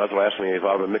 Yeah. Might as well ask me if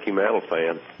I'm a Mickey Mantle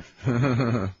fan.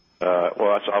 Well,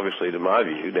 that's obviously, to my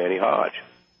view, Danny Hodge.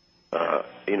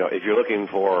 If you're looking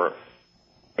for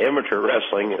amateur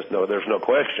wrestling, there's no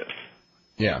question.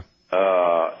 Yeah.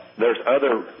 There's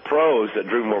other pros that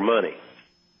drew more money.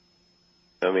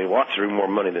 Watts drew more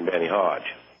money than Danny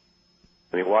Hodge.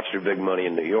 Watts drew big money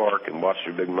in New York, and Watts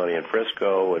drew big money in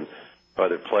Frisco and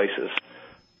other places.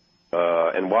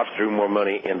 And Watts drew more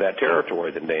money in that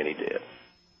territory than Danny did.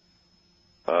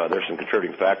 There's some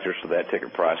contributing factors to that,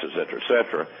 ticket price, et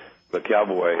cetera, but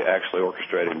Cowboy actually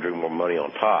orchestrated and drew more money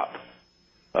on top.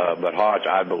 But Hodge,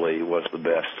 I believe, was the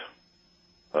best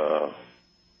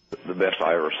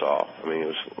I ever saw.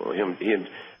 It was him. And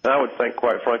I would think,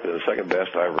 quite frankly, the second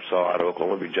best I ever saw out of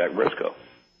Oklahoma would be Jack Briscoe.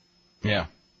 Yeah.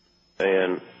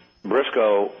 And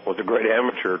Briscoe was a great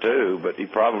amateur, too, but he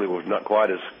probably was not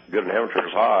quite as good an amateur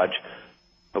as Hodge.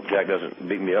 Hope Jack doesn't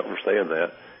beat me up for saying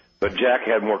that. But Jack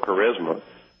had more charisma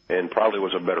and probably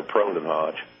was a better pro than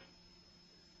Hodge.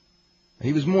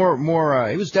 He was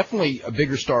he was definitely a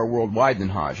bigger star worldwide than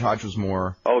Hodge. Hodge was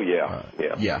more. Oh, yeah.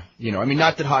 Yeah.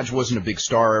 Not that Hodge wasn't a big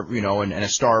star, and a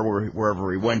star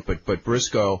wherever he went, but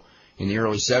Briscoe in the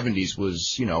early 70s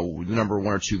was, the number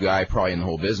one or two guy probably in the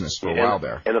whole business for a while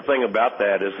there. And the thing about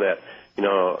that is that,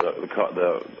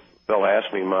 the fellow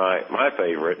asked me my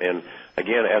favorite, and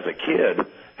again, as a kid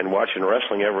and watching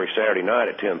wrestling every Saturday night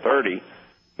at 10:30,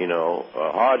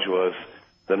 Hodge was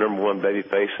the number one baby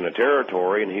face in the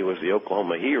territory, and he was the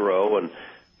Oklahoma hero, and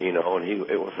it was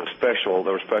there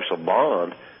was a special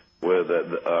bond with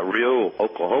a real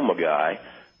Oklahoma guy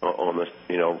on this,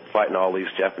 fighting all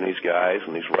these Japanese guys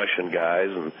and these Russian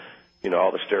guys and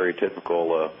all the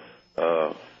stereotypical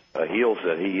heels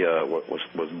that he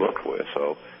was booked with.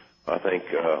 So I think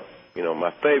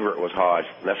my favorite was Hodge,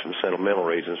 and that's from sentimental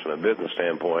reasons. From a business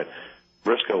standpoint,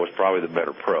 Briscoe was probably the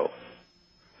better pro.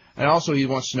 And also, he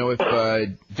wants to know if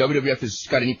WWF has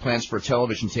got any plans for a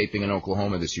television taping in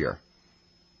Oklahoma this year.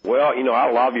 Well,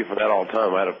 I lobby for that all the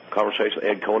time. I had a conversation with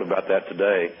Ed Cohen about that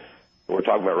today. We were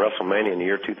talking about WrestleMania in the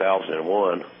year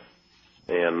 2001,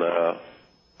 and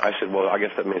I said, well, I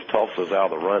guess that means Tulsa's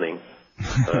out of the running,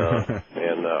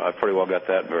 and I pretty well got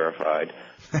that verified.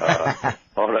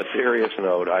 On a serious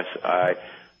note,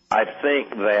 I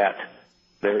think that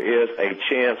there is a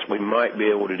chance we might be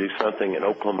able to do something in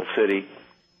Oklahoma City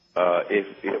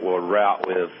if it will route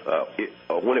with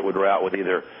when it would route with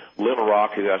either Little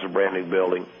Rock, who has a brand new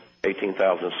building,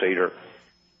 18,000 seater,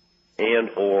 and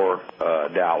or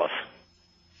Dallas.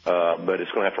 But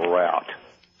it's going to have to route,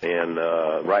 and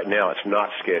right now it's not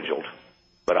scheduled.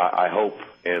 But I hope,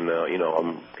 and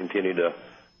I'm continuing to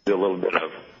do a little bit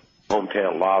of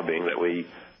hometown lobbying that we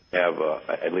have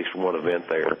at least one event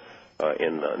there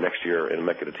in next year and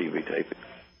make it a TV taping.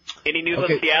 Any news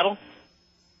on Seattle?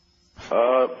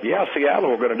 Yeah, Seattle.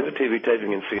 We're going to do a TV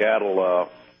taping in Seattle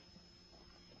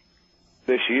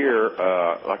this year.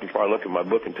 I can probably look at my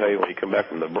book and tell you when you come back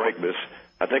from the break. But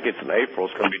I think it's in April.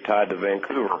 It's going to be tied to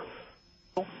Vancouver.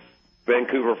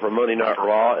 Vancouver for Monday Night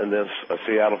Raw, and then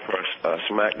Seattle for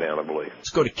SmackDown, I believe.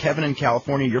 Let's go to Kevin in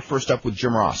California. You're first up with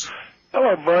Jim Ross.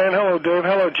 Hello, Brian. Hello, Dave.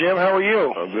 Hello, Jim. How are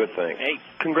you? I'm good, thanks. Hey.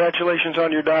 Congratulations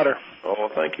on your daughter. Oh,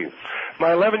 thank you. My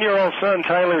 11-year-old son,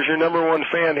 Tyler, is your #1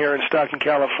 fan here in Stockton,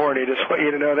 California. Just want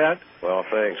you to know that. Well,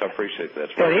 thanks. I appreciate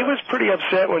that. And he was pretty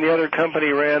upset when the other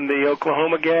company ran the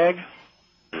Oklahoma gag.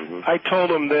 Mm-hmm. I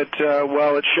told him that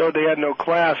while it showed they had no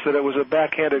class, that it was a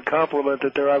backhanded compliment,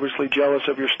 that they're obviously jealous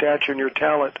of your stature and your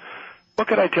talent. What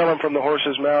could I tell him from the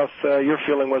horse's mouth your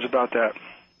feeling was about that?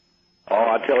 Oh,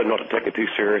 I tell him not to take it too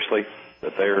seriously.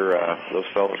 That those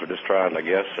fellows are just trying, I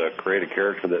guess, create a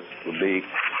character that would be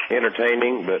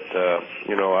entertaining. But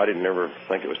I didn't ever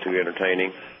think it was too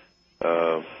entertaining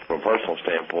from a personal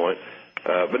standpoint.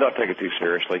 But not take it too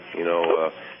seriously.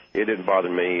 It didn't bother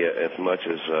me as much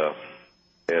as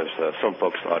some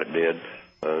folks thought it did.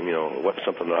 It wasn't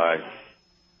something that I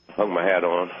hung my hat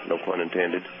on. No pun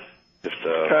intended. Just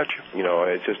Gotcha.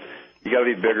 It's just you got to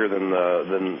be bigger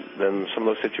than some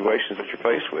of those situations that you're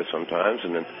faced with sometimes,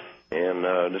 and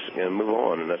just move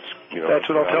on. And that's That's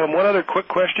what I'll tell him. One other quick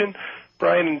question.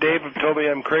 Brian and Dave have told me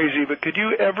I'm crazy, but could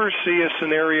you ever see a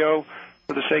scenario,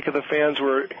 for the sake of the fans,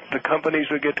 where the companies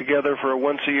would get together for a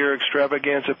once-a-year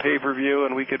extravaganza pay-per-view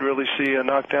and we could really see a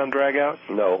knockdown drag-out?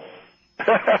 No.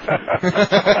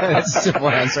 That's a simple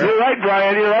answer. You're right,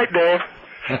 Brian. You're right, Dave.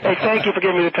 Hey, thank you for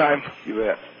giving me the time. You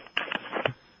bet.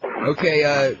 Okay,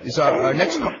 is our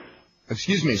next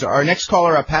our next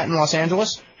caller Pat in Los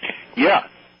Angeles? Yeah.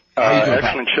 How you doing,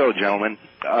 excellent Pat? show, gentlemen.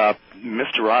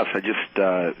 Mr. Ross,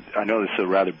 I know this is a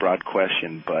rather broad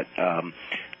question, but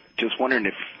just wondering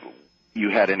if you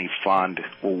had any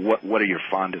what are your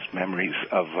fondest memories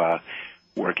of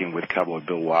working with Cowboy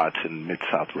Bill Watts in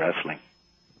Mid-South Wrestling?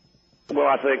 Well,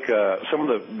 I think some of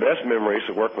the best memories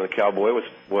of working with Cowboy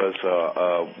was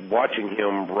watching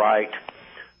him write,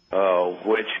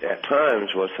 which at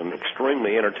times was some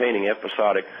extremely entertaining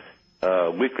episodic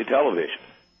weekly television.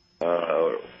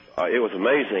 It was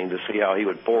amazing to see how he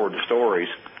would forward the stories,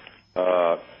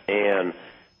 and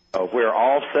where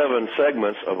all 7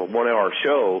 segments of a 1-hour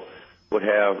show would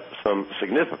have some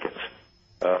significance.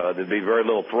 There'd be very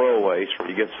little throwaways where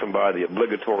you get somebody the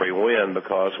obligatory win,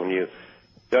 because when you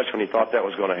thought that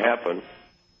was going to happen,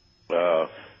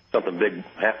 something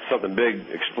big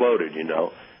exploded,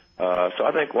 So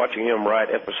I think watching him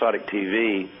write episodic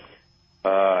TV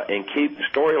and keep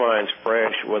storylines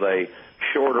fresh with a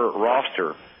shorter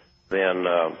roster than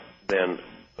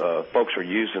folks are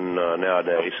using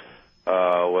nowadays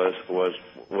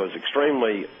was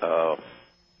extremely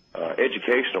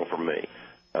educational for me.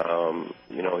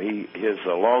 His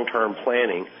long-term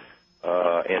planning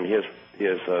and his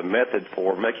method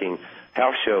for making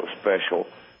house shows special.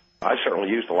 I certainly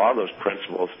used a lot of those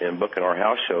principles in booking our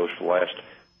house shows for the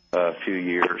last few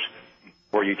years,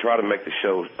 where you try to make the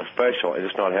show special and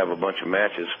just not have a bunch of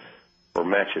matches for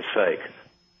matches' sake.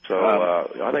 So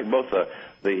I think both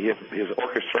his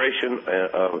orchestration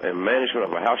and management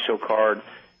of a house show card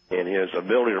and his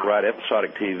ability to write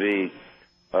episodic TV,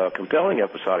 compelling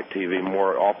episodic TV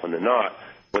more often than not,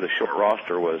 with a short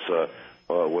roster was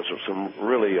some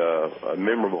really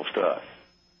memorable stuff.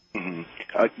 Mm-hmm.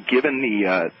 Given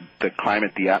the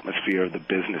climate, the atmosphere of the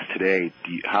business today,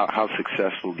 how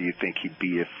successful do you think he'd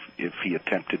be if he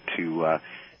attempted to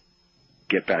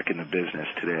get back in the business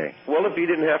today? Well, if he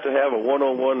didn't have to have a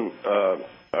one-on-one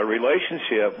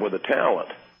relationship with a talent,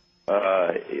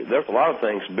 there's a lot of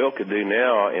things Bill could do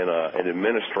now in an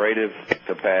administrative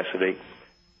capacity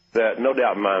that, no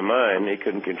doubt in my mind, he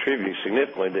couldn't contribute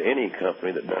significantly to any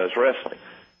company that does wrestling.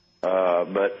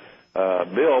 But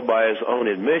Bill, by his own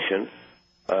admission,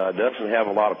 doesn't have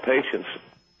a lot of patience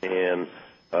in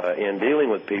dealing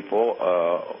with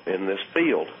people in this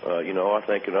field. I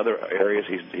think in other areas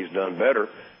he's done better.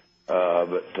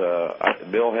 But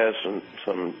Bill has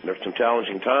there's some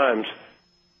challenging times.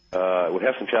 Would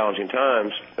have some challenging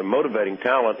times motivating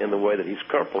talent in the way that he's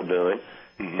comfortable doing,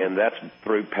 and that's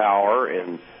through power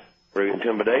and through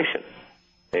intimidation.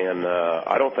 And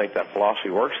I don't think that philosophy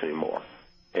works anymore.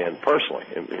 And personally,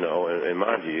 in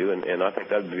my view, and I think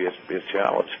that would be his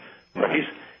challenge. But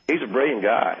he's a brilliant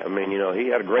guy. I mean, he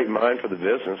had a great mind for the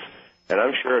business, and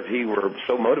I'm sure if he were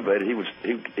so motivated,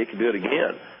 he could do it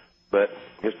again. But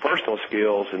his personal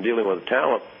skills in dealing with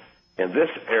talent in this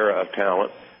era of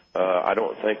talent, I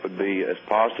don't think would be as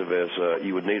positive as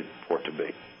you would need for it to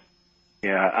be.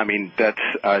 Yeah, I mean, that's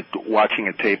watching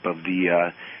a tape of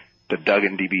the Doug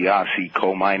and DiBiase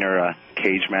coal miner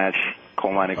cage match,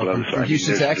 coal mining gloves. From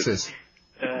Houston, Texas.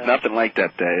 Nothing like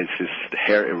that. It's just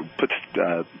hair. It puts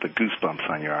the goosebumps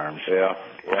on your arms. Yeah.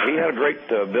 Well, he had a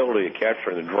great ability of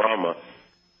capturing the drama,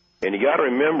 and you got to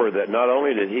remember that not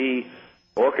only did he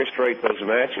orchestrate those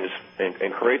matches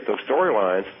and create those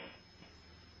storylines,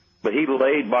 but he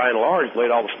by and large,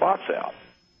 laid all the spots out.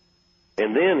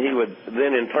 And then he would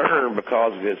in turn,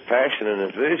 because of his passion and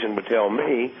his vision, would tell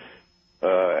me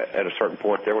at a certain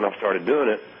point there when I started doing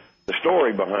it, the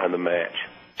story behind the match,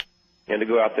 and to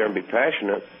go out there and be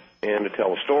passionate and to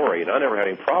tell a story. And I never had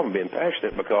any problem being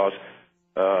passionate because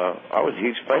I was a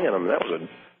huge fan. I mean,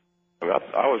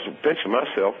 I was pinching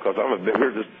myself because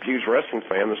we're this huge wrestling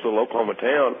fan, this little Oklahoma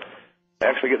town,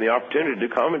 actually getting the opportunity to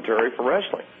do commentary for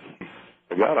wrestling.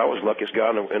 God, I was the luckiest guy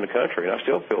in the country, and I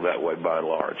still feel that way by and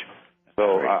large.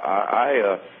 So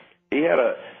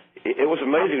it was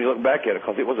amazing to look back at it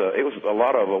because it was a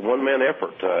lot of a one-man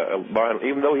effort.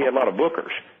 Even though he had a lot of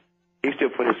bookers, he still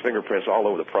put his fingerprints all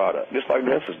over the product, just like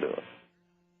Vince is doing.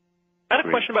 I had a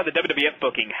question about the WWF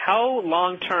booking. How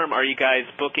long-term are you guys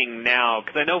booking now?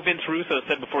 Because I know Vince Russo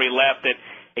said before he left that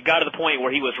it got to the point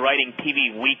where he was writing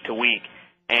TV week to week.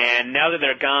 And now that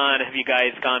they're gone, have you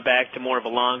guys gone back to more of a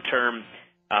long-term,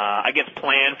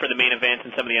 plan for the main events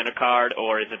and some of the undercard,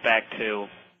 or is it back to,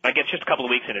 just a couple of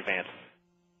weeks in advance?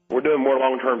 We're doing more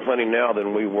long-term planning now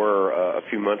than we were a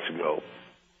few months ago.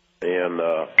 And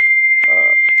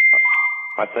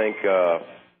I think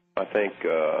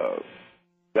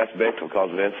that's basically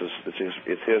because Vince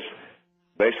it's his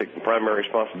basic and primary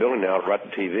responsibility now to write the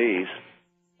TVs.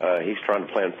 He's trying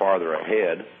to plan farther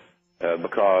ahead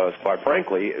because, quite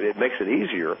frankly, it makes it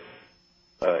easier.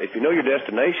 If you know your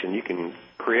destination, you can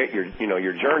create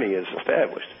your journey is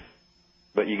established.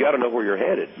 But you got to know where you're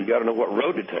headed. You got to know what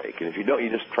road to take. And if you don't, you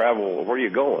just travel. Where are you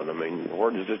going? I mean, where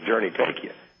does this journey take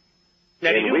you?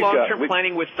 Now, do you do long-term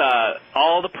planning with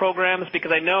all the programs?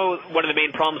 Because I know one of the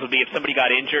main problems would be if somebody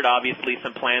got injured, obviously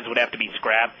some plans would have to be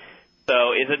scrapped.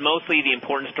 So is it mostly the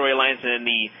important storylines and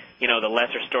the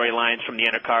lesser storylines from the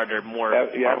undercard or more?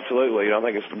 Yeah, absolutely. I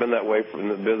think it's been that way in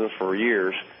the business for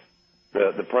years.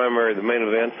 The main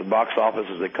events, the box office,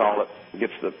 as they call it,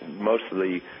 gets most of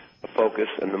the focus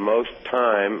and the most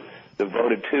time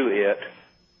devoted to it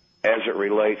as it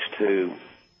relates to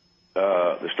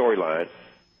the storyline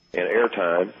and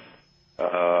airtime,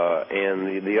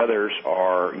 and the others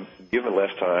are given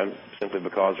less time simply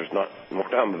because there's not more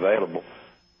time available.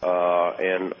 So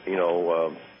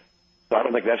I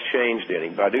don't think that's changed any.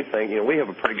 But I do think we have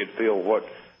a pretty good feel of what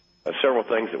several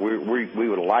things that we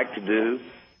would like to do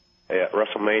at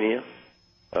WrestleMania,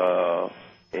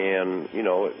 and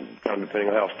kind of depending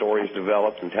on how stories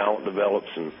develop and talent develops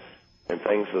and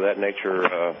things of that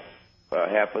nature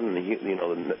happen, and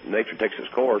the nature takes its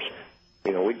course.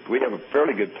 We have a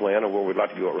fairly good plan of where we'd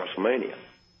like to go at WrestleMania.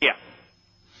 Yeah.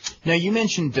 Now you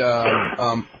mentioned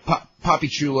Papi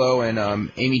Chulo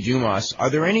and Amy Dumas. Are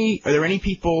there any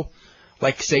people,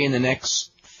 like say in the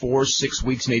next 4 or 6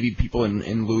 weeks, maybe people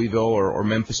in Louisville or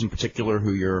Memphis in particular,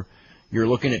 who you're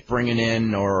looking at bringing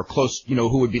in or close,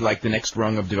 who would be like the next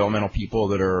rung of developmental people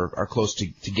that are close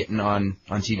to getting on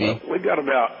TV?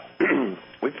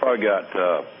 We've probably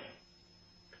got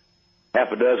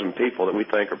half a dozen people that we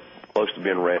think are close to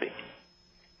being ready.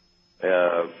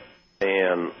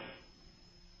 And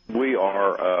we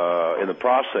are in the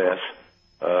process.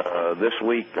 This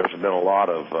week there's been a lot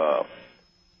of,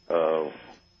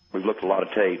 we've looked at a lot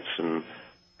of tapes, and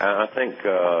I think,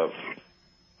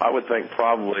 I would think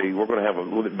probably we're going to have a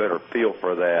little bit better feel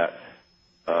for that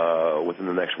within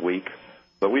the next week.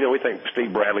 But we think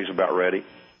Steve Bradley's about ready.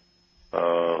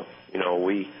 You know,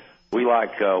 we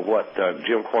like what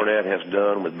Jim Cornette has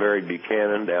done with Barry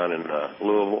Buchanan down in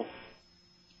Louisville.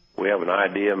 We have an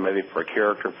idea maybe for a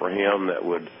character for him that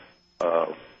would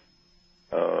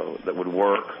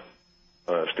work.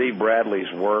 Steve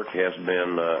Bradley's work has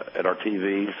been at our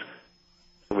TVs.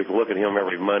 We can look at him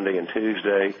every Monday and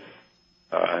Tuesday.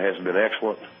 Has been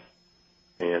excellent,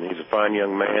 and he's a fine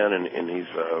young man, and he's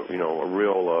you know, a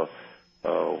real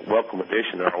welcome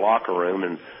addition to our locker room.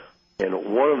 And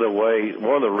one of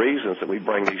the reasons that we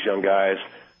bring these young guys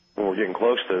when we're getting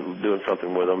close to doing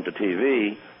something with them to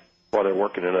TV while they're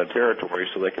working in a territory,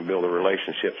 so they can build the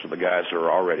relationships with the guys that are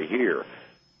already here.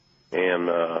 And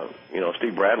you know,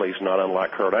 Steve Bradley's not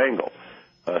unlike Kurt Angle.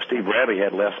 Steve Bradley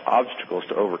had less obstacles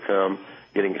to overcome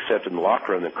getting accepted in the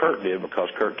locker room than Kurt did, because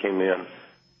Kurt came in,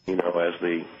 you know, as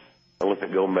the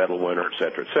Olympic gold medal winner, et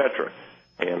cetera, et cetera.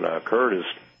 And Kurt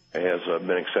has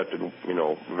been accepted, you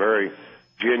know, very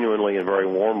genuinely and very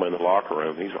warmly in the locker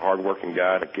room. He's a hard-working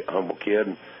guy, a humble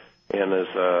kid, and is,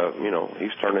 you know,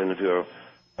 he's turned into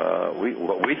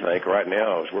what we think right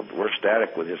now is we're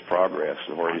ecstatic with his progress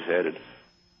and where he's headed.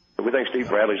 But we think Steve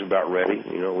Bradley's about ready.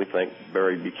 You know, we think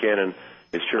Barry Buchanan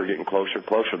is sure getting closer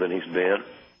than he's been.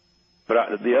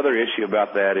 But the other issue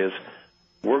about that is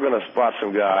we're going to spot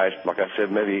some guys, like I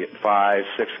said, maybe 5,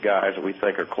 6 guys that we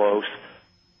think are close,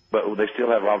 but they still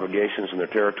have obligations in their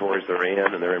territories they're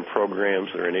in, and they're in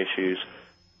programs, they're in issues.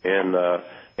 And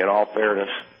in all fairness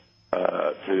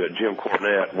to Jim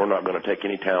Cornette, we're not going to take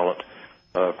any talent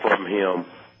from him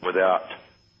without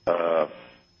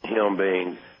him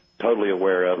being totally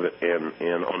aware of it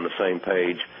and on the same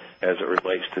page as it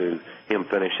relates to him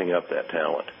finishing up that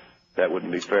talent. That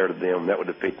wouldn't be fair to them. That would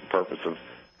defeat the purpose of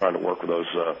trying to work with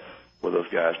those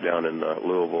guys down in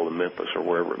Louisville and Memphis or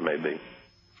wherever it may be.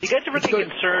 Do you guys ever get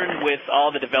concerned with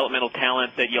all the developmental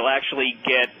talent that you'll actually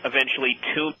get eventually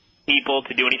 2 people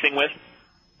to do anything with?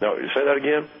 No, you say that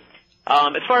again?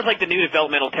 As far as like the new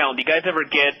developmental talent, do you guys ever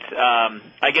get,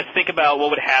 I guess, think about what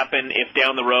would happen if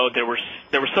down the road there was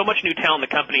so much new talent in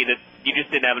the company that you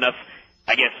just didn't have enough,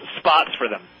 I guess, spots for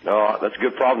them? No, that's a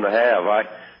good problem to have.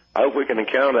 I hope we can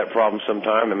encounter that problem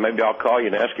sometime, and maybe I'll call you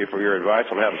and ask you for your advice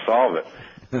on how to solve it.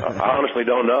 I honestly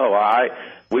don't know.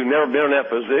 We've never been in that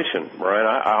position, Brian.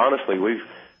 I honestly,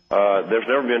 there's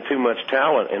never been too much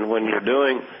talent, and when you're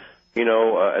doing, you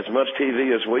know, as much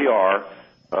TV as we are,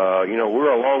 you know,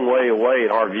 we're a long way away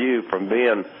in our view from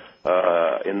being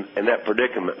in that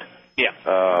predicament. Yeah.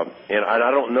 And I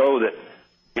don't know that,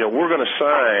 you know, we're going to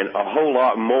sign a whole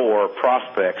lot more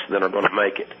prospects than are going to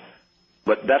make it.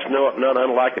 But that's not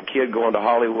unlike a kid going to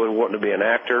Hollywood wanting to be an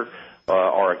actor,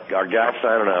 or a guy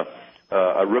signing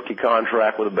a rookie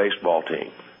contract with a baseball team.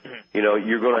 Mm-hmm. You know,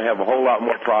 you're going to have a whole lot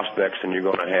more prospects than you're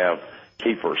going to have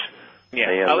keepers.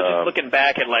 Yeah, and, I was just looking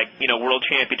back at, like, you know, World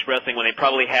Championship Wrestling when they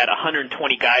probably had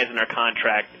 120 guys in their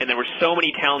contract, and there were so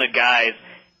many talented guys,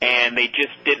 and they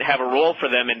just didn't have a role for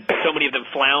them, and so many of them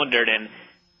floundered. And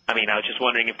I mean, I was just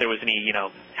wondering if there was any, you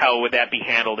know, how would that be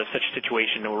handled if such a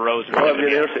situation arose? Well,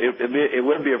 it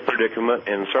would be a predicament,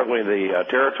 and certainly the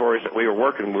territories that we were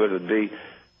working with would be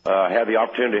have the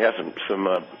opportunity to have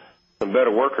some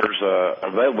better workers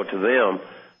available to them.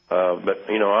 But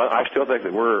you know, I still think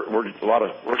that we're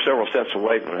several steps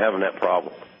away from having that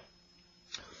problem.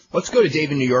 Let's go to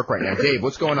Dave in New York right now. Dave,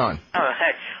 what's going on?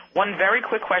 Hey, one very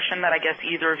quick question that I guess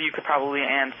either of you could probably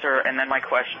answer, and then my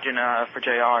question for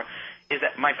JR is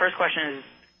that my first question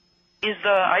is the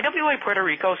IWA Puerto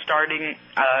Rico starting?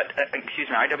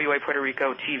 IWA Puerto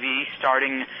Rico TV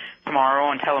starting tomorrow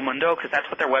on Telemundo, because that's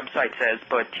what their website says,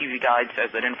 but TV Guide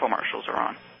says that infomercials are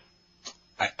on.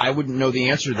 I wouldn't know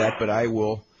the answer to that, but I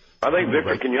will. I think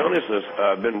Victor Quinones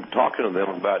has been talking to them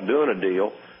about doing a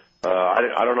deal.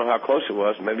 I don't know how close it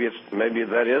was. Maybe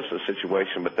that is the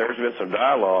situation, but there's been some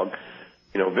dialogue.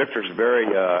 You know, Victor's a very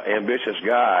ambitious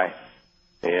guy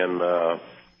and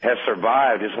has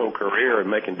survived his whole career in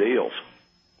making deals.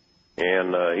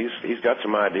 And he's got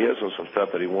some ideas and some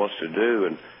stuff that he wants to do,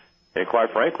 and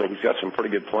quite frankly, he's got some pretty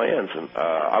good plans, and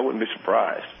I wouldn't be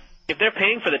surprised. If they're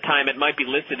paying for the time, it might be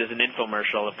listed as an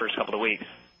infomercial the first couple of weeks.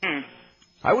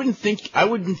 I wouldn't think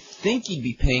he'd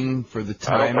be paying for the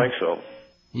time. I don't think so.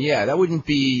 Yeah, that wouldn't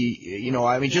be, you know,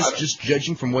 I mean, just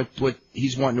judging from what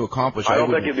he's wanting to accomplish. I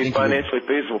don't think it'd be financially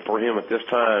feasible for him at this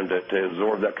time to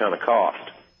absorb that kind of cost.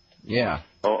 Yeah.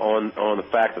 On the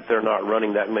fact that they're not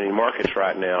running that many markets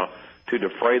right now to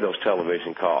defray those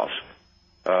television costs.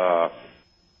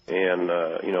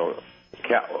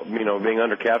 Being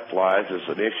undercapitalized is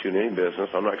an issue in any business.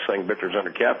 I'm not saying Victor's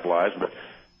undercapitalized, but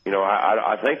you know,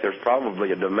 I think there's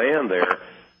probably a demand there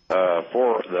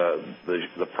for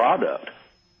the product,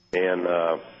 and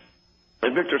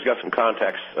And Victor's got some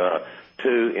contacts,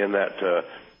 too, in that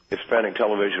Hispanic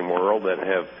television world that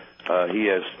he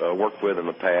has worked with in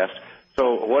the past.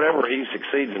 So whatever he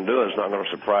succeeds in doing is not going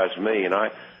to surprise me. And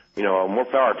more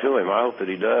power to him. I hope that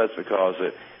he does, because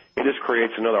it just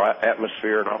creates another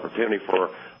atmosphere and opportunity for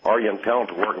our young talent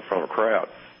to work in front of a crowd.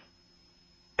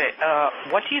 Okay,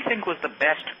 what do you think was the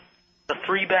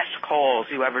 3 best calls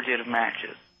you ever did of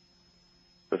matches?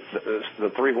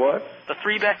 The 3 what? The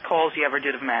 3 best calls you ever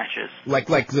did of matches. Like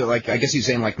I guess he's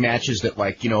saying like matches that,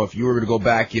 like, if you were to go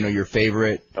back, your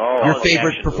favorite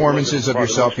performances of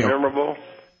yourself, memorable.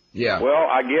 Yeah. Well,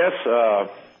 I guess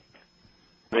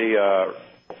the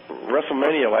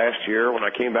WrestleMania last year, when I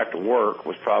came back to work,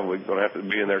 was probably going to have to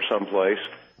be in there someplace,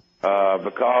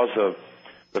 because of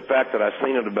the fact that I've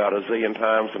seen it about a zillion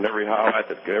times, and every highlight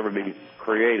that could ever be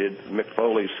created, Mick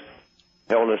Foley's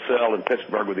Hell in a Cell in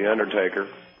Pittsburgh with The Undertaker.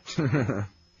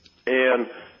 And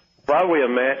probably a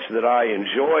match that I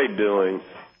enjoyed doing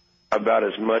about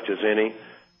as much as any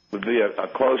would be a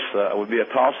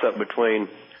toss-up between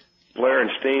Flair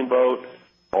and Steamboat,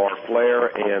 or Flair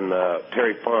and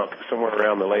Terry Funk, somewhere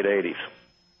around the late 80s.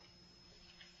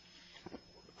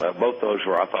 Both those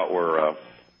I thought were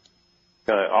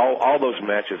all those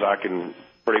matches I can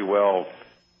pretty well,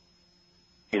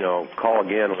 call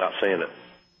again without saying it.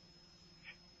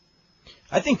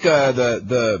 I think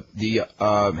the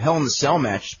Hell in the Cell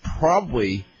match,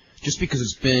 probably just because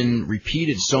it's been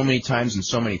repeated so many times in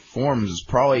so many forms, has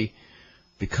probably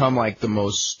become like the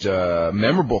most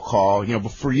memorable call.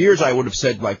 But for years I would have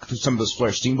said like some of those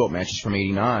Flair Steamboat matches from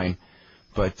 '89.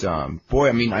 But boy,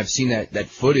 I mean, I've seen that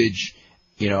footage,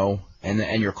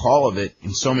 and your call of it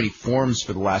in so many forms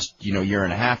for the last year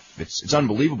and a half. It's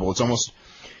unbelievable. It's almost,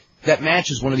 that match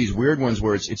is one of these weird ones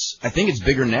where I think it's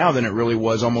bigger now than it really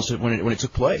was almost when it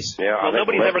took place. Yeah, well,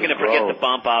 nobody's ever going to forget the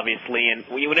bump, obviously, and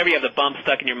whenever you have the bump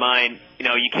stuck in your mind,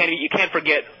 you can't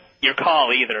forget your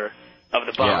call either of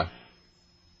the bump. Yeah.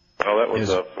 Oh, that was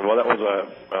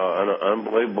an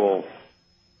unbelievable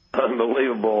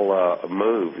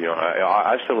move.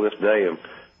 I still to this day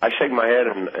I shake my head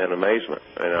in amazement,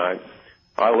 and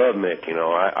I love Mick.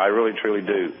 I really truly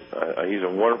do. He's a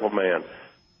wonderful man,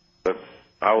 but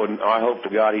I hope to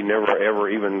God he never ever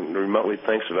even remotely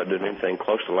thinks about doing anything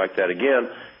close to like that again.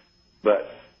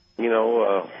 But he's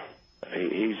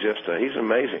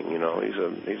amazing. He's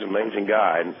an amazing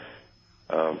guy, and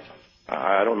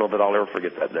I don't know that I'll ever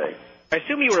forget that day. I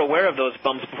assume you were aware of those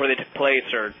bumps before they took place,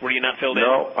 or were you not filled in?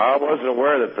 No, I wasn't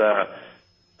aware that.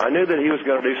 I knew that he was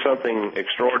going to do something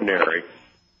extraordinary,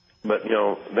 but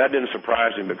that didn't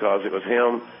surprise me, because it was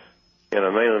him in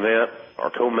a main event or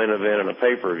co-main event and a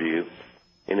pay-per-view.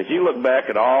 And if you look back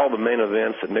at all the main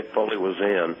events that Mick Foley was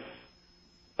in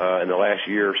the last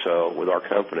year or so with our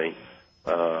company,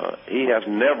 he has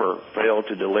never failed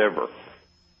to deliver.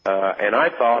 And I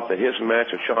thought that his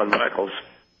match with Shawn Michaels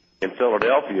in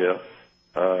Philadelphia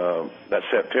that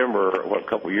September, a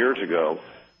couple of years ago,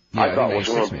 I thought was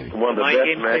one of the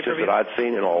best matches that I'd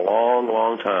seen in a long,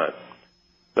 long time.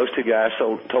 Those two guys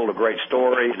told a great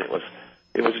story, and it was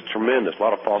tremendous. A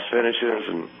lot of false finishes,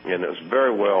 and it was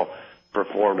very well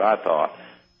performed, I thought.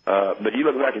 But you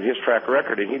look back at his track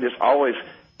record, and he just always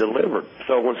delivered.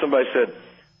 So when somebody said,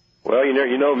 "Well,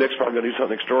 Mick's probably going to do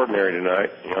something extraordinary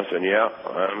tonight," I said, "Yeah,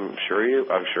 I'm sure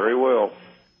he will."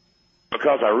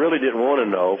 Because I really didn't want to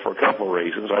know for a couple of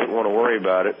reasons. I didn't want to worry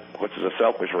about it, which is a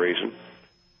selfish reason.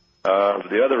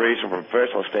 The other reason from a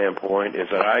professional standpoint is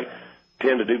that I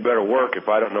tend to do better work if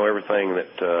I don't know everything,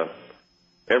 that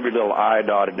every little I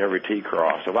dotted and every T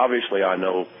crossed. So obviously I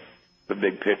know the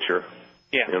big picture.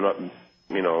 Yeah. I'm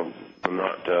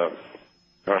not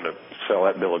trying to sell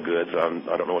that bill of goods. I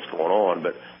don't know what's going on,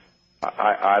 but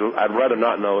I'd rather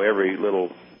not know every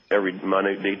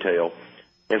minute detail.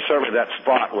 And certainly that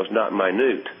spot was not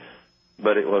minute,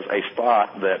 but it was a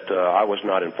spot that I was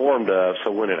not informed of.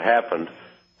 So when it happened,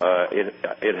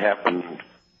 it happened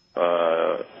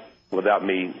without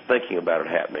me thinking about it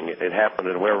happening. It happened,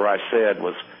 and whatever I said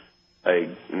was a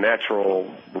natural,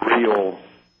 real,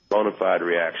 bona fide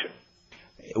reaction.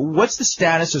 What's the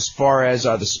status as far as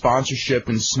the sponsorship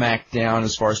and SmackDown,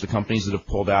 as far as the companies that have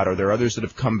pulled out? Are there others that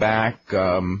have come back?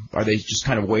 Are they just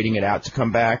kind of waiting it out to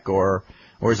come back, or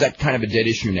is that kind of a dead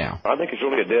issue now? I think it's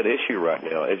really a dead issue right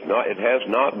now. It's not. It has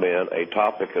not been a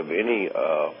topic of any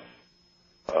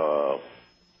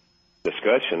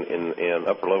discussion in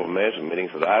upper level management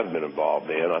meetings that I've been involved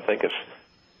in. I think it's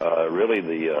really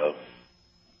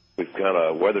we've kind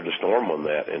of weathered the storm on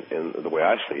that, in the way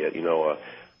I see it.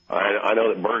 I know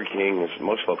that Burger King, as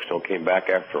most folks know, came back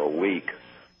after a week,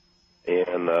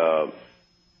 and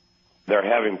they're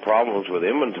having problems with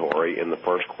inventory in the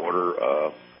first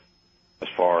quarter as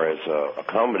far as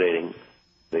accommodating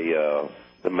the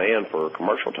demand for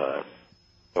commercial time.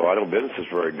 So I know business is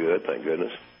very good, thank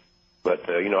goodness. But,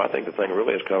 I think the thing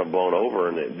really has kind of blown over,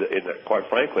 and quite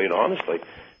frankly and honestly,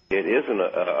 it isn't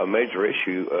a major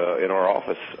issue in our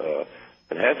office,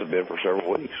 and hasn't been for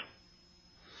several weeks.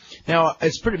 Now,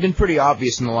 it's been pretty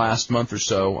obvious in the last month or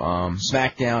so.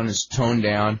 SmackDown is toned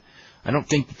down. I don't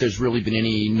think that there's really been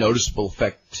any noticeable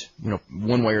effect,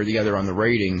 one way or the other on the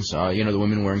ratings. The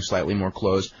women wearing slightly more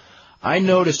clothes. I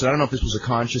noticed, I don't know if this was a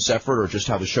conscious effort or just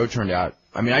how the show turned out.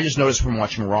 I mean, I just noticed from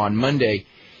watching Raw on Monday,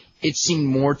 it seemed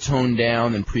more toned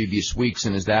down than previous weeks.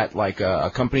 And is that like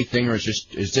a company thing, or is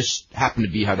just happened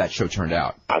to be how that show turned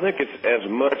out? I think it's as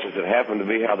much as it happened to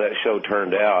be how that show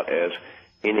turned out as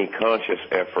any conscious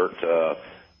effort.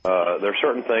 There are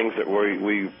certain things that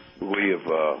we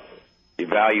have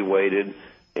evaluated,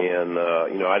 and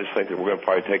I just think that we're going to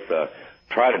probably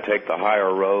try to take the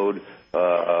higher road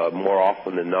more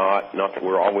often than not. Not that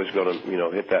we're always going to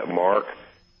hit that mark,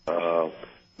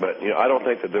 but I don't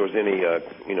think that there was any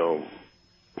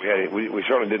we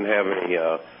certainly didn't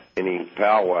have any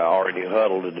powwow or any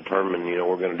huddle to determine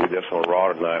we're going to do this on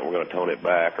Raw tonight, we're going to tone it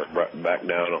back or back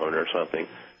down on it or something.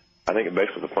 I think it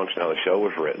basically the function how the show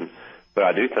was written, but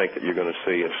I do think that you're going to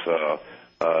see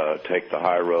us take the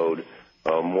high road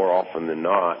more often than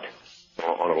not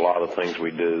on a lot of the things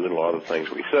we do and a lot of the things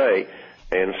we say.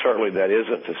 And certainly that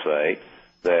isn't to say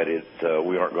that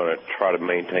we aren't going to try to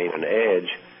maintain an edge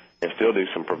and still do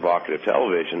some provocative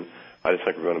television. I just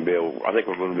think we're going to be able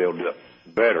to do it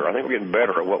better. I think we're getting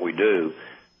better at what we do,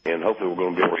 and hopefully we're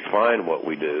going to be able to refine what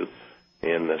we do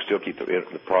and still keep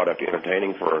the product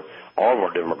entertaining for all of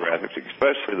our demographics,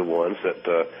 especially the ones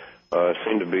that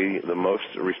seem to be the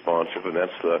most responsive, and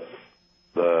that's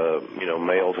the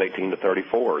males 18 to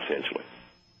 34, essentially.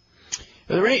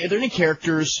 Are there any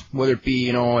characters, whether it be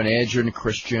an Edge or a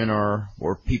Christian or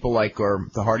people like or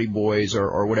the Hardy Boys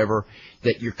or whatever,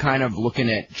 that you're kind of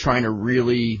looking at trying to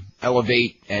really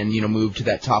elevate and move to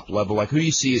that top level? Like, who do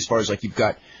you see as far as like you've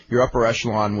got your upper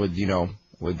echelon with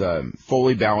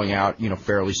Foley bowing out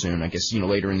fairly soon, I guess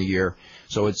later in the year.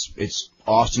 So it's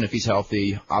Austin if he's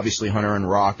healthy. Obviously Hunter and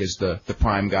Rock is the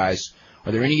prime guys.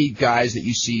 Are there any guys that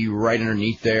you see right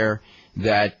underneath there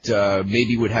that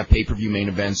maybe would have pay-per-view main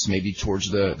events maybe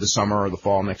towards the summer or the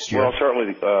fall next year? Well,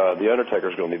 certainly the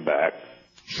Undertaker's going to be back.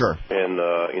 Sure. And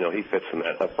he fits in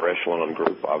that upper echelon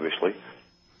group, obviously.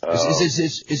 Are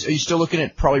you still looking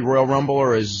at probably Royal Rumble,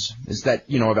 or is that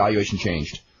evaluation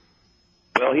changed?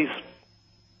 Well,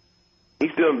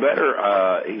 he's doing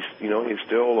better. He's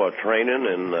still training,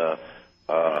 and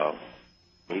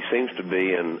he seems to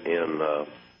be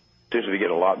seems to be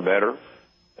getting a lot better,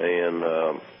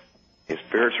 and his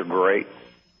spirits are great,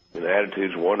 and the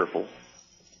attitude's wonderful.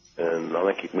 And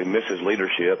I think we miss his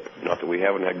leadership. Not that we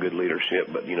haven't had good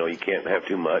leadership, but you can't have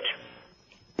too much.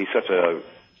 He's such a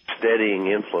steadying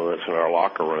influence in our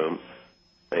locker room,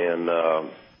 and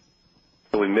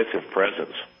so we miss his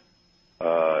presence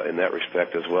in that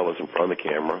respect as well as in front of the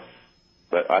camera.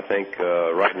 But I think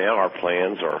right now our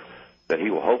plans are that he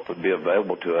will hopefully be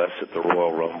available to us at the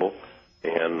Royal Rumble,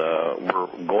 and we're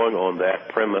going on that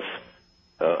premise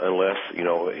unless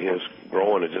his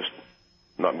growing is just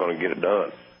not going to get it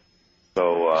done.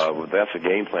 So that's a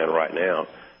game plan right now.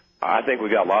 I think we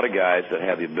got a lot of guys that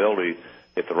have the ability,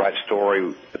 if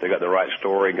they got the right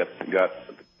story, got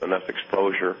enough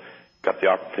exposure, got the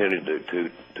opportunity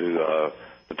to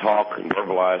talk and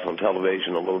verbalize on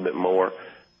television a little bit more.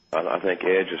 I think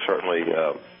Edge is certainly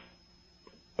a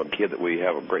kid that we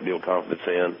have a great deal of confidence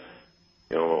in.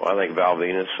 I think Val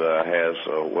Venus has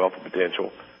a wealth of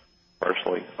potential,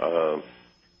 personally.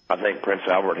 I think Prince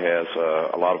Albert has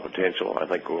a lot of potential. I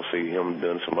think we'll see him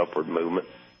doing some upward movement.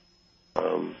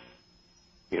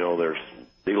 There's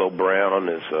D'Lo Brown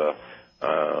is,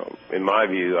 in my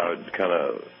view,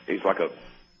 he's like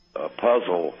a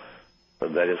puzzle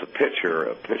that is a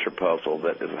picture puzzle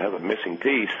that has a missing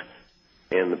piece,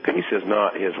 and the piece is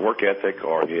not his work ethic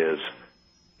or his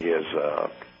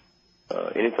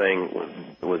anything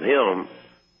with him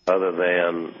other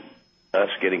than us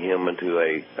getting him into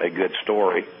a good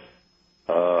story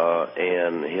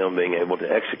and him being able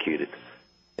to execute it.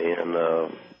 And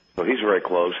so he's very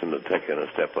close into taking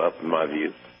a step up, in my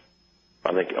view.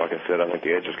 I think, like I said, I think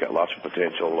Edge has got lots of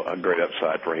potential, a great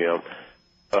upside for him.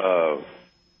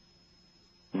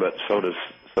 But so does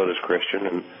Christian,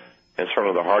 and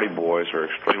certainly the Hardy Boys are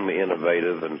extremely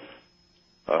innovative, and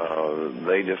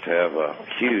they just have a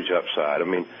huge upside. I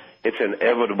mean, it's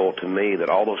inevitable to me that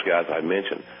all those guys I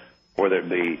mentioned, whether it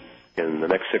be in the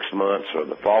next 6 months or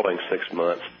the following 6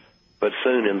 months, but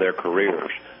soon in their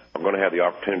careers, are are going to have the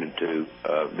opportunity to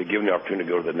be given the opportunity to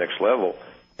go to the next level.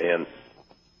 And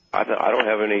I don't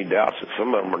have any doubts that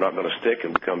some of them are not going to stick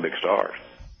and become big stars.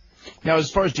 Now, as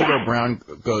far as D'Lo Brown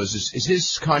goes, is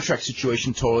his contract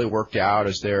situation totally worked out?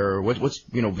 Is there what's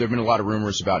there have been a lot of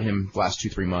rumors about him the last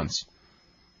 2-3 months?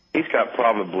 He's got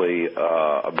probably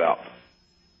about,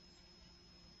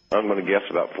 I'm going to guess,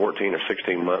 about 14 or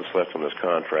 16 months left on his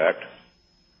contract.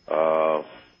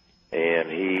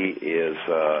 And he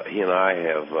and I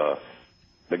have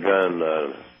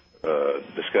begun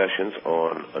discussions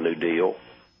on a new deal.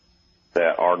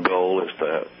 That our goal is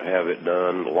to have it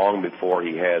done long before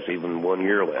he has even 1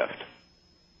 year left.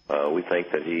 We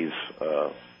think that he's,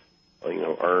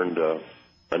 earned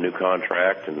a new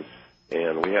contract, and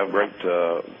we have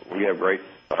great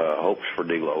hopes for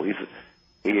D'Lo.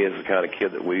 He is the kind of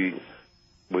kid that we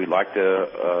like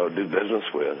to do business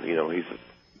with. You know, he's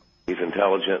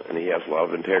intelligent, and he has a lot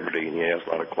of integrity, and he has a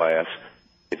lot of class.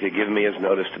 If you give me his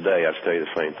notice today, I'd say the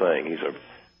same thing.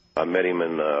 I met him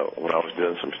when I was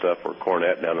doing some stuff for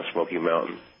Cornette down in Smoky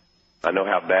Mountain. I know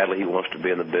how badly he wants to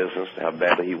be in the business, how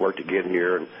badly he worked to get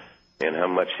here, and how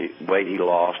much weight he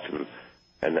lost,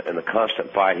 and the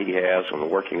constant fight he has on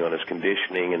working on his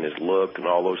conditioning and his look and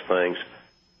all those things.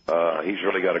 He's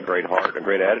really got a great heart and a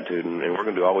great attitude, and we're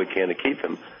going to do all we can to keep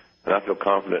him. And I feel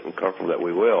confident and comfortable that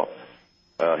we will.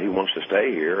 He wants to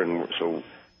stay here, and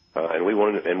we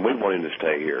want him to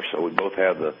stay here. So we both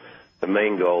have the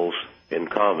main goals in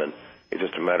common. It's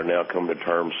just a matter now of coming to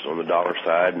terms on the dollar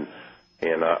side,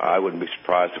 and I wouldn't be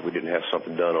surprised if we didn't have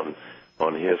something done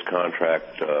on his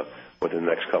contract within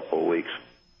the next couple of weeks.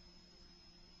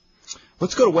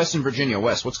 Let's go to Western Virginia.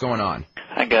 Wes, what's going on?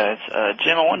 Hi, guys.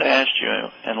 Jim, I wanted to ask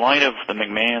you, in light of the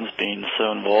McMahons being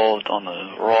so involved on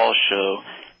the Raw show,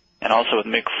 and also with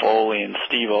Mick Foley and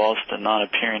Steve Austin not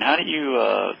appearing, how do you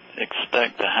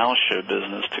expect the house show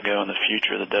business to go in the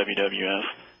future of the WWF?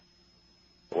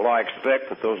 Well, I expect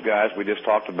that those guys we just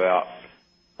talked about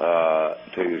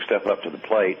to step up to the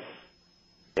plate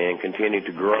and continue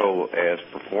to grow as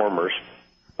performers.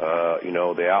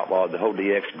 The Outlaw, the whole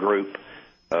DX group,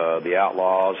 the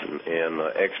Outlaws and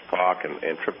X-Pac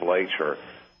and Triple H are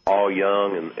all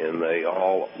young, and they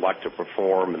all like to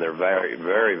perform, and they're very,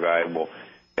 very valuable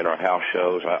in our house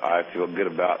shows. I feel good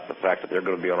about the fact that they're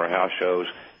going to be on our house shows.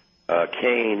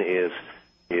 Kane is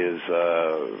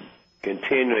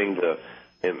continuing to,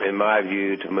 in my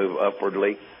view, to move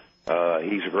upwardly.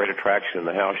 He's a great attraction in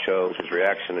the house shows. His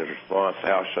reaction, his response to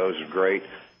house shows is great.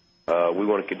 We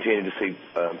want to continue to see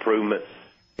improvement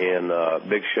in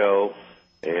Big Show,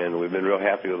 and we've been real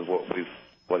happy with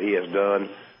what he has done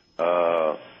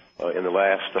in the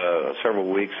last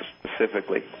several weeks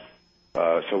specifically.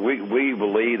 So we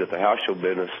believe that the house show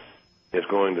business is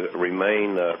going to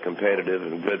remain competitive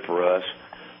and good for us.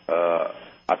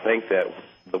 I think that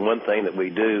the one thing that we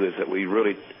do is that we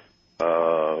really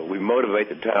we motivate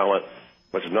the talent,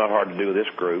 which is not hard to do with this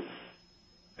group,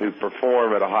 who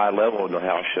perform at a high level in the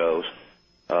house shows.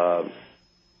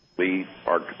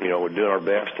 We're doing our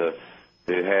best to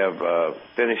have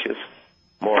finishes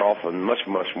more often, much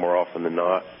more often than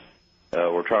not.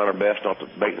 We're trying our best not to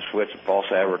bait and switch and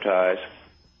false advertise.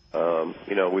 I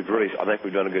think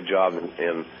we've done a good job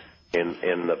in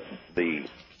the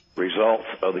results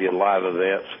of the live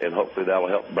events, and hopefully that'll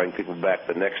help bring people back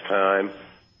the next time.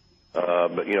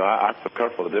 I feel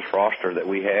comfortable that this roster that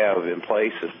we have in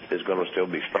place is going to still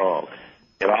be strong.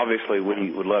 And obviously we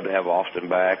would love to have Austin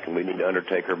back, and we need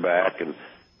Undertaker back, and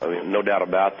no doubt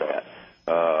about that.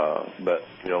 But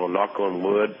knock on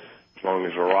wood, as long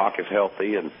as The Rock is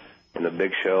healthy and the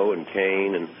Big Show and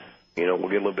Kane, and we'll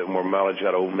get a little bit more mileage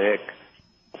out of old Mick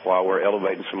while we're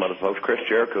elevating some other folks. Chris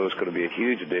Jericho is going to be a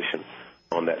huge addition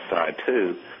on that side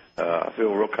too. I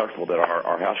feel real comfortable that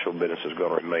our house show business is going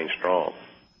to remain strong.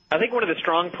 I think one of the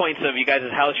strong points of you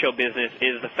guys' house show business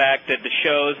is the fact that the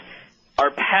shows are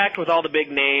packed with all the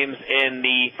big names, and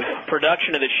the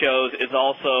production of the shows is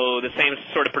also the same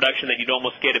sort of production that you'd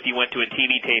almost get if you went to a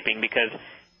TV taping, because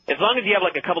as long as you have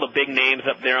like a couple of big names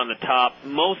up there on the top,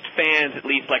 most fans, at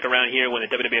least like around here when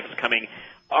the WWF is coming,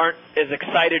 aren't as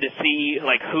excited to see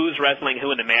like who's wrestling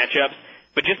who in the matchups.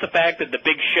 But just the fact that the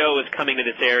big show is coming to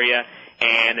this area,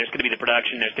 and there's going to be the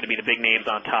production, there's going to be the big names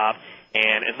on top,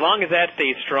 and as long as that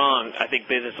stays strong, I think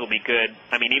business will be good.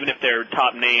 I mean, even if they're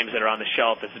top names that are on the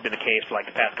shelf, this has been the case for like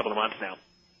the past couple of months now.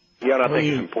 Yeah, and I think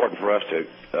it's important for us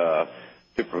to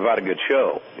provide a good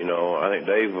show. I think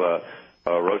Dave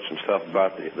wrote some stuff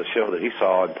about the show that he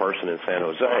saw in person in San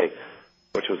Jose,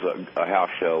 which was a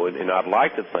house show, and I'd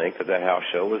like to think that house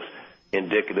show was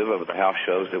indicative of the house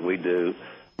shows that we do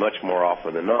much more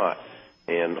often than not.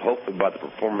 And hopefully by the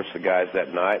performance of the guys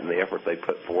that night and the effort they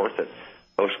put forth,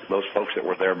 those folks that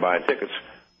were there buying tickets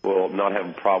will not have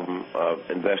a problem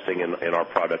investing in our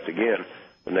product again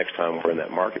the next time we're in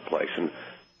that marketplace. And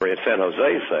for San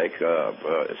Jose's sake,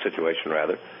 situation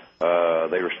rather,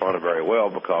 they responded very well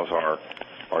because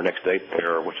our next date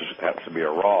there, which happens to be a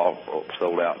Raw,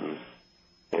 sold out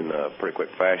in pretty quick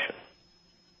fashion.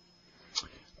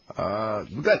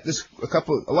 We've got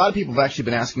a lot of people have actually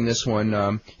been asking this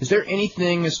one. Is there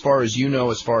anything, as far as you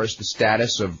know, as far as the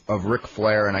status of Ric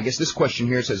Flair? And I guess this question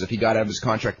here says, if he got out of his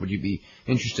contract, would you be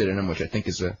interested in him? Which I think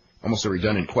is almost a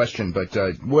redundant question. But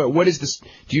what is this?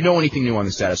 Do you know anything new on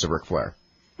the status of Ric Flair?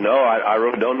 No, I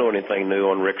really don't know anything new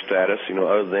on Rick's status.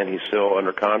 Other than he's still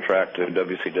under contract to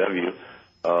WCW.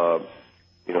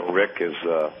 Rick is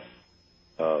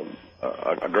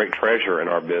a great treasure in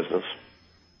our business.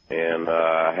 And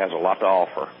has a lot to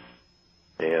offer,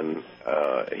 and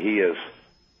he's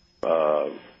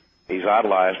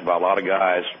idolized by a lot of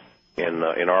guys in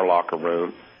our locker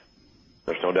room.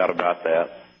 There's no doubt about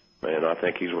that, and I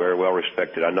think he's very well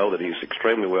respected. I know that he's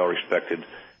extremely well respected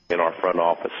in our front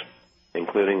office,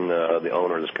 including the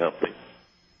owner of this company.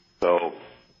 So,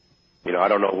 I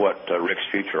don't know what Rick's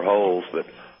future holds, but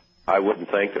I wouldn't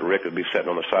think that Rick would be sitting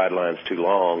on the sidelines too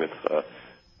long if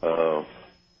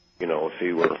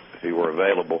he were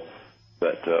available.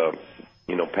 But,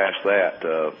 past that,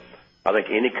 I think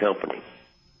any company,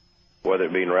 whether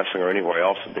it be in wrestling or anywhere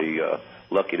else, would be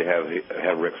lucky to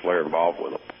have Ric Flair involved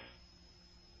with them.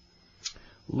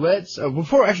 Let's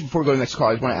before we go to the next call,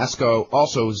 I just want to ask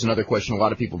also is another question a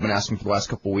lot of people have been asking for the last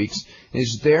couple of weeks.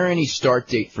 Is there any start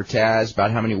date for Taz?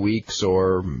 About how many weeks,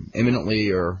 or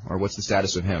imminently, or what's the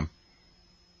status of him?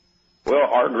 Well,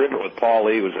 our agreement with Paul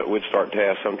Lee was that we'd start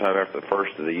Taz sometime after the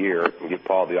first of the year and give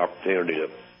Paul the opportunity to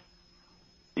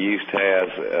use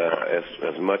Taz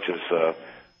as much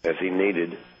as he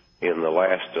needed in the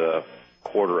last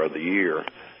quarter of the year.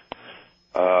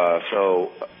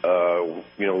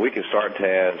 We can start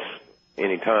Taz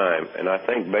anytime, and I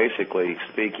think basically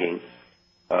speaking,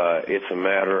 it's a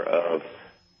matter of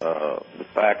the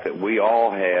fact that we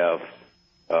all have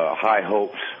high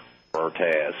hopes for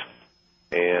Taz,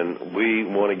 and we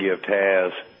want to give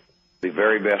Taz the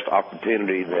very best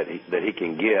opportunity that he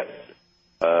can get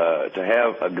to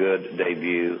have a good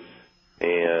debut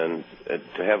and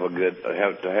to have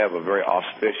a very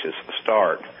auspicious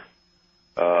start.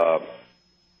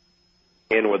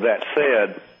 And with that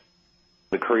said,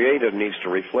 the creative needs to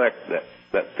reflect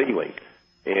that feeling.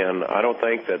 And I don't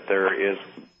think that there is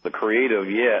the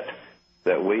creative yet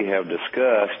that we have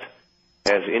discussed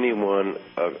has anyone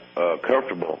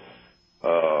comfortable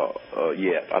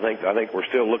yet. I think we're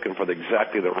still looking for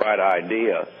exactly the right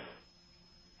idea.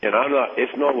 And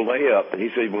it's no layup that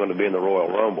he's even going to be in the Royal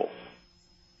Rumble.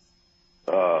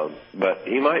 But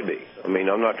he might be. I mean,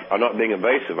 I'm not being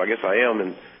evasive. I guess I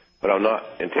am, but I'm not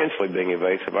intentionally being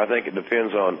evasive. I think it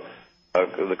depends on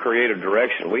the creative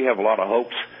direction. We have a lot of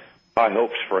high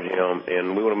hopes for him,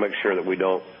 and we want to make sure that we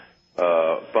don't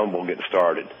fumble getting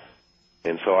started.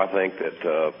 And so I think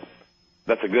that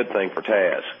that's a good thing for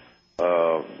Taz.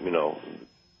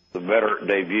 The better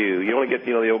debut. You only get,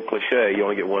 the old cliche, you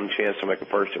only get one chance to make a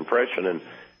first impression,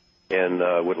 and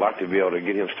would like to be able to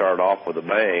get him started off with a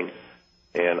bang.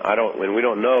 And we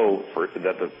don't know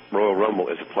that the Royal Rumble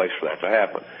is a place for that to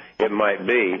happen. It might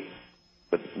be,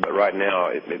 but right now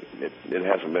it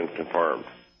hasn't been confirmed.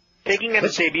 Taking at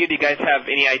his debut, do you guys have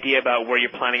any idea about where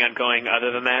you're planning on going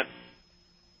other than that?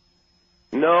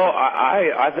 No,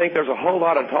 I think there's a whole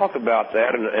lot of talk about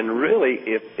that, and really,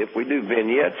 if we do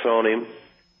vignettes on him,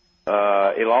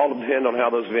 it'll all depend on how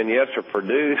those vignettes are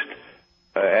produced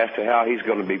as to how he's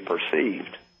going to be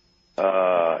perceived.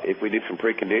 If we do some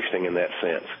preconditioning in that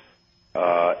sense.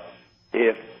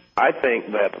 If I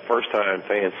think that the first time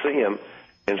fans see him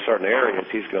in certain areas,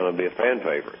 he's going to be a fan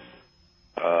favorite.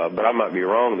 But I might be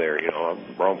wrong there. I'm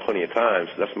wrong plenty of times.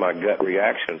 That's my gut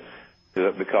reaction to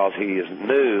it because he is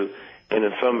new, and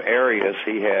in some areas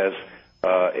he has,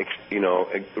 a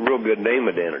real good name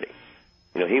identity.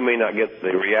 He may not get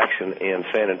the reaction in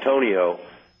San Antonio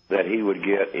that he would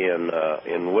get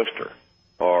in Worcester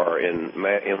or in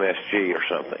MSG or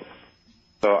something.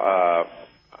 So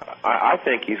I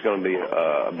think he's going to be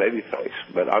a babyface,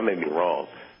 but I may be wrong.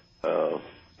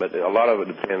 But a lot of it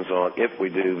depends on if we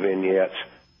do vignettes,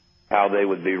 how they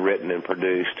would be written and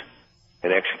produced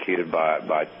and executed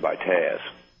by Taz.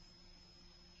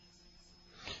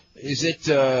 Is it?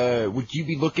 Would you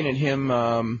be looking at him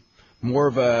more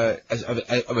of a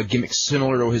gimmick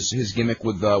similar to his gimmick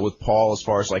with Paul, as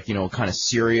far as kind of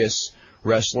serious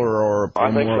wrestler, or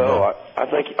I think so. I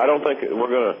don't think we're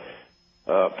going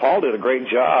to. Paul did a great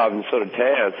job, and so did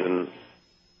Taz, in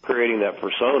creating that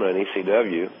persona in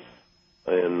ECW.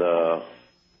 and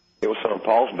it was some of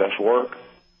Paul's best work,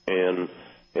 and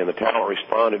the talent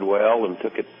responded well and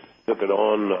took it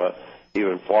on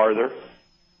even farther.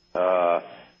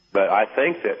 But I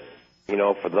think that, you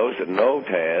know, for those that know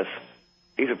Taz,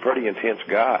 he's a pretty intense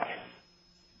guy.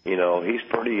 You know, he's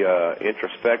pretty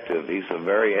introspective. He's a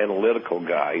very analytical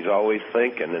guy. He's always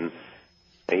thinking, and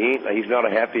he's not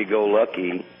a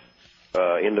happy-go-lucky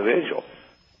individual.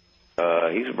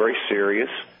 He's a very serious,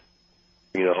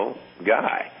 you know,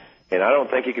 guy. And I don't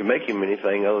think you can make him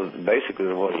anything other than basically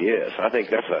than what he is. I think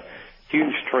that's a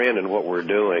huge trend in what we're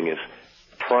doing, is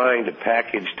trying to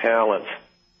package talents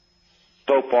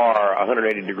so far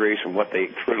 180 degrees from what they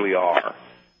truly are.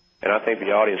 And I think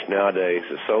the audience nowadays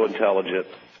is so intelligent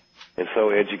and so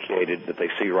educated that they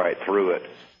see right through it.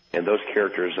 And those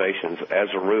characterizations, as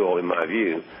a rule, in my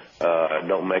view,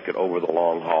 don't make it over the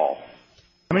long haul.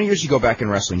 How many years you go back in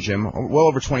wrestling, Jim? Well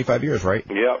over 25 years, right?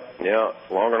 Yep, yeah,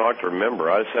 longer than I can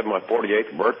remember. I just had my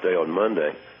 48th birthday on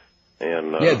Monday.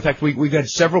 And yeah, in fact, we've had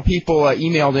several people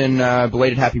emailed in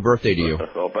belated happy birthday to you.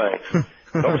 Well, thanks.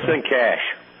 Don't send cash.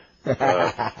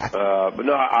 But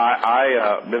no,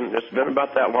 it's been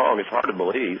about that long. It's hard to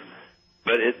believe,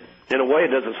 but in a way,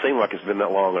 it doesn't seem like it's been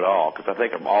that long at all. Because I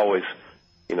think I've always,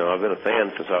 you know, I've been a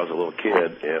fan since I was a little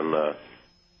kid, and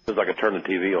since I could turn the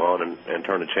TV on and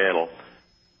turn the channel.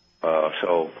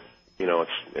 So, you know,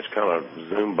 it's kind of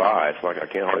zoomed by. It's like I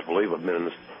can't hardly believe I've been in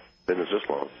this business this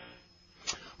long.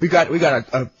 We got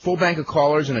a full bank of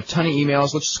callers and a ton of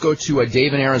emails. Let's just go to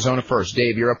Dave in Arizona first.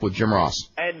 Dave, you're up with Jim Ross.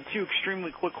 I had two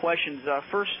extremely quick questions.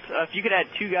 First, if you could add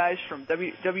two guys from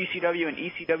WCW and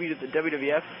ECW to the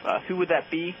WWF, who would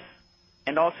that be?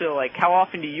 And also, like, how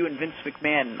often do you and Vince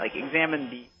McMahon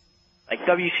examine the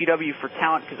WCW for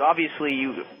talent? Because obviously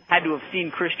you had to have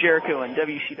seen Chris Jericho in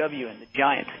WCW and the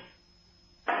Giant.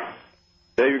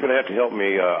 Dave, you're going to have to help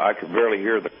me. I could barely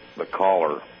hear the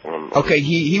caller. Okay,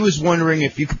 he was wondering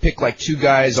if you could pick two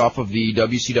guys off of the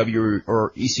WCW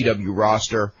or ECW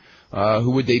roster.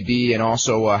 Who would they be? And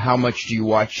also, how much do you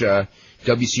watch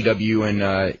WCW and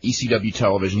ECW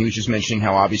television? He was just mentioning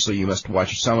how obviously you must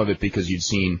watch some of it because you'd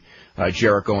seen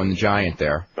Jericho and the Giant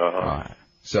there.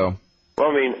 So. Well,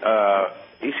 I mean,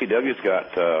 ECW's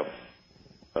got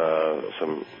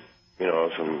some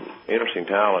interesting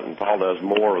talent, and Paul does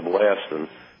more with less than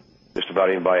just about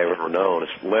anybody I've ever known.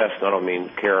 It's less, I don't mean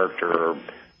character,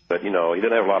 but, you know, he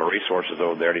doesn't have a lot of resources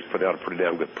over there, and he's putting out a pretty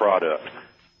damn good product.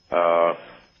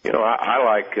 You know, I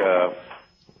like,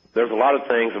 there's a lot of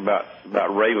things about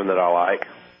Raven that I like,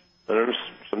 and there's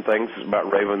some things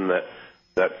about Raven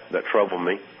that trouble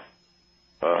me.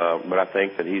 But I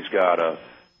think that he's got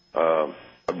a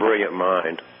brilliant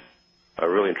mind. I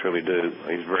really and truly do.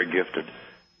 He's very gifted.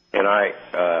 And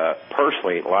I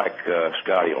personally like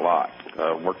Scotty a lot.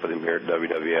 Worked with him here at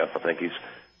WWF. I think he's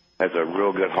has a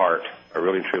real good heart. I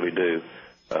really and truly do.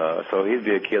 So he'd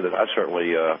be a kid that I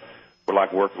certainly would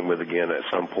like working with again at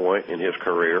some point in his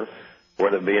career,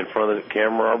 whether it be in front of the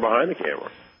camera or behind the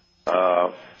camera.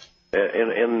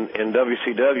 In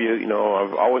WCW, you know,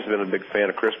 I've always been a big fan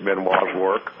of Chris Benoit's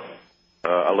work.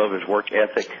 I love his work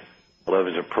ethic. I love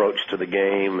his approach to the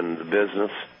game and the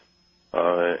business.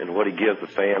 And what he gives the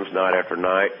fans night after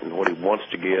night and what he wants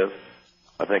to give.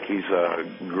 I think he's a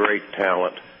great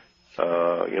talent.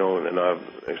 You know,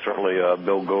 and certainly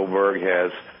Bill Goldberg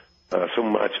has so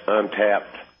much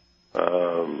untapped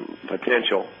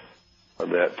potential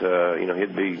that, you know,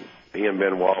 he and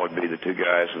Benoit would be the two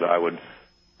guys that I would,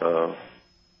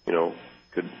 you know,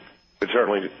 could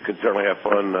certainly have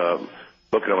fun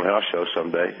looking on house shows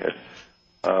someday.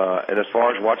 And as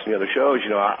far as watching the other shows, you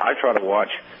know, I try to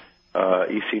watch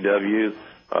ECW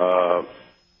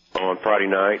on Friday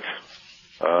nights.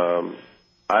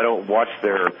 I don't watch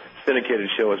their syndicated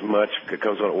show as much. It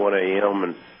comes on at 1 a.m.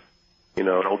 and, you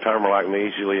know, an old timer like me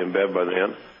is usually in bed by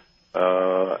then.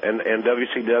 And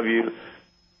WCW,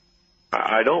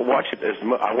 I don't watch it as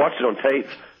much. I watch it on tape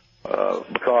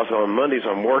because on Mondays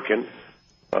I'm working.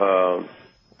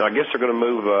 I guess they're going to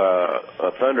move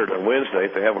Thunder to Wednesday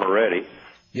if they haven't already.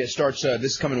 Yeah, it starts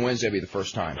this coming Wednesday will be the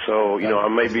first time. So, you know, I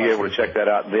may be able to check that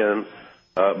out then.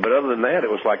 But other than that, it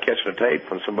was like catching a tape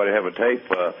when somebody have a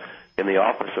tape in the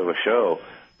office of a show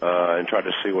and try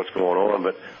to see what's going on.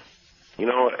 But, you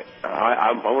know,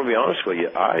 I'm going to be honest with you.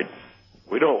 I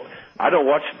don't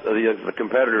watch the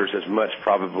competitors as much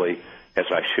probably as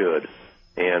I should.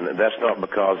 And that's not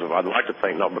because of, I'd like to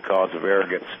think not because of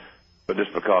arrogance, but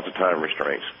just because of time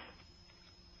restraints.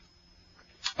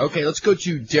 Okay, let's go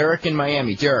to Derek in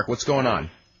Miami. Derek, what's going on?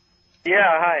 Yeah,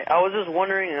 hi. I was just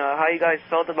wondering how you guys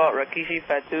felt about Rikishi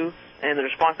Fatu and the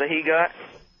response that he got.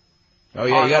 Oh,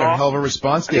 yeah, you got a hell of a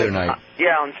response the other night.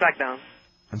 Yeah, on SmackDown.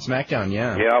 On SmackDown,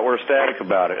 yeah. Yeah, we're ecstatic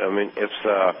about it. I mean, it's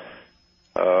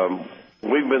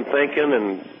we've been thinking,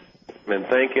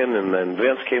 and then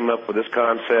Vince came up with this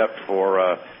concept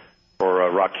for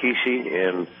Rikishi,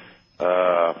 and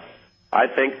I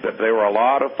think that there were a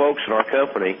lot of folks in our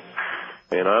company,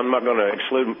 and I'm not going to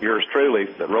exclude yours truly,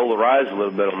 that rolled their eyes a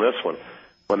little bit on this one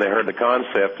when they heard the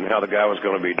concept and how the guy was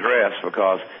going to be dressed,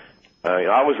 because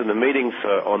I was in the meetings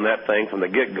on that thing from the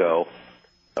get-go,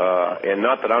 and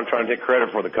not that I'm trying to take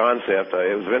credit for the concept.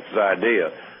 It was Vince's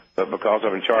idea, but because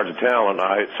I'm in charge of talent,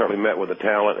 I certainly met with the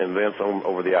talent and Vince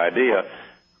over the idea,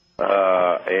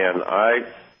 and I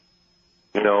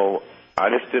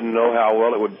just didn't know how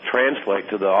well it would translate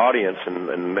to the audience,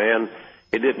 and man,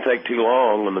 it didn't take too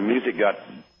long when the music got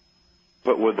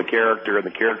put with the character, and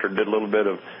the character did a little bit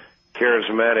of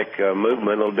charismatic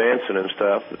movement, a little dancing and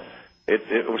stuff. I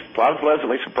was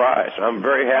pleasantly surprised. I'm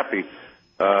very happy.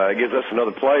 It gives us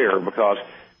another player, because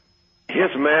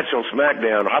his match on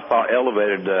SmackDown, I thought,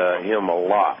 elevated him a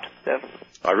lot.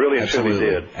 I really and truly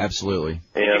did. Absolutely.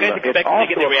 And you guys expect to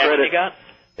get the reaction he got?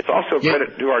 It's also a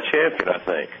credit to our champion, I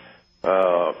think.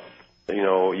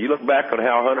 You look back on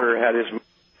how Hunter had his a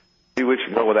few weeks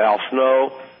ago with Al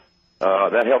Snow.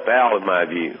 That helped Al, in my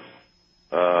view.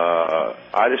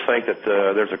 I just think that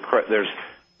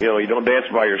you don't dance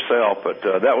by yourself, but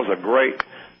that was a great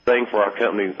thing for our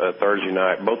company Thursday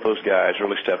night. Both those guys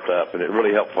really stepped up, and it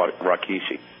really helped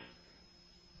Rikishi.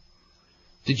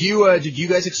 Did you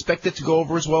guys expect it to go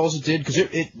over as well as it did? Because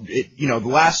the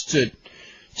last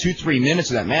 2-3 minutes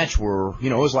of that match were,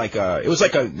 it was like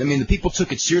the people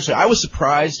took it seriously. I was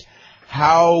surprised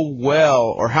how well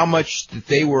or how much that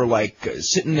they were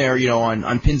sitting there,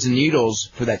 on pins and needles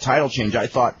for that title change. I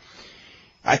thought,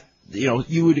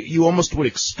 you almost would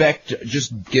expect,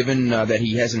 just given that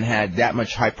he hasn't had that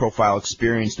much high profile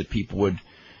experience, that people would,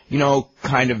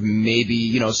 kind of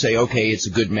maybe, say, okay, it's a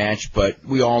good match, but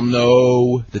we all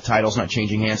know the title's not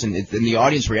changing hands, and the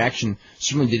audience reaction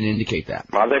certainly didn't indicate that.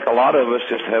 I think a lot of us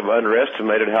just have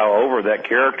underestimated how over that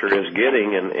character is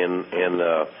getting, and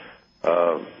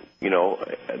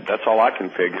that's all I can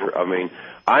figure. I mean,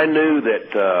 I knew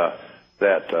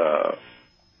that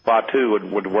Fatu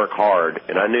would work hard,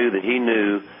 and I knew that he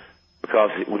knew,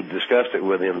 because we discussed it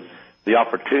with him, the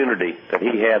opportunity that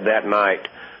he had that night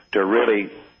to really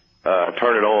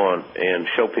turn it on and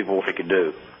show people what he could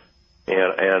do.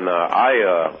 And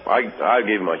I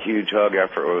gave him a huge hug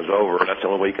after it was over. That's the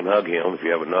only way you can hug him, if you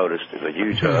haven't noticed. It's a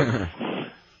huge hug.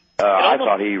 I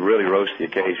thought he really rose to the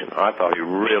occasion. I thought he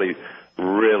really,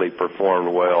 really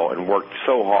performed well and worked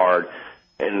so hard.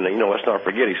 And let's not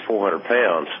forget, he's 400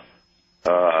 pounds.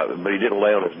 But he didn't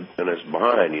lay on his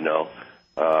behind,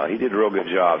 He did a real good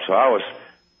job. So I was,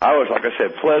 like I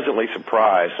said, pleasantly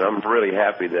surprised. And I'm really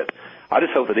happy that I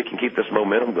just hope that he can keep this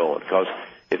momentum going, because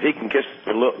if he can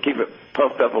keep it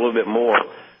pumped up a little bit more,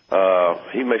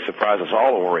 he may surprise us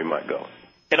all on where he might go.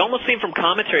 It almost seemed from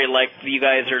commentary like you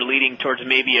guys are leading towards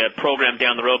maybe a program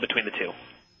down the road between the two.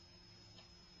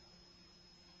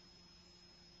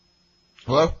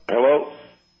 Hello? Hello?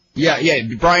 Yeah.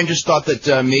 Brian just thought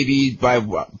that maybe by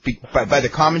the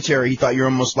commentary, he thought you're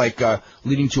almost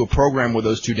leading to a program with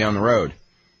those two down the road.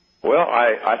 Well,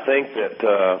 I think that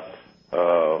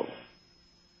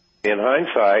in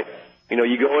hindsight,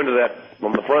 you go into that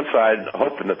on the front side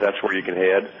hoping that that's where you can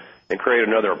head and create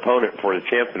another opponent for the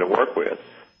champion to work with.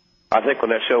 I think when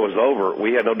that show was over,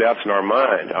 we had no doubts in our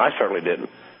mind, I certainly didn't,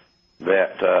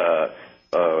 that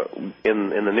in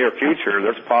the near future,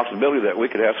 there's a possibility that we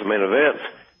could have some main events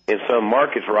in some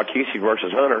markets, Rikishi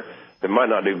versus Hunter, that might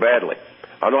not do badly.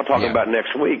 I'm not talking about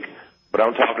next week, but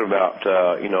I'm talking about,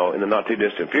 in the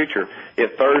not-too-distant future,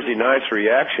 if Thursday night's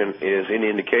reaction is any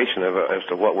indication as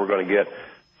to what we're going to get,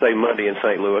 say, Monday in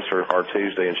St. Louis or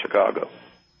Tuesday in Chicago.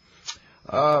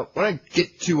 When I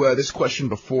get to this question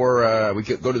before we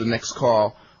go to the next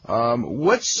call,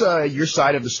 what's your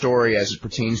side of the story as it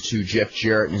pertains to Jeff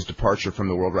Jarrett and his departure from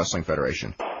the World Wrestling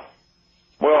Federation?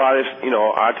 Well,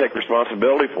 I take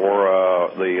responsibility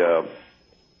for the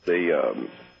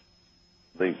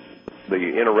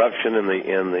interruption in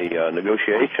the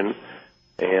negotiation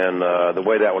and the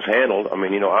way that was handled. I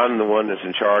mean, I'm the one that's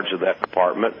in charge of that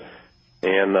department,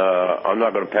 and I'm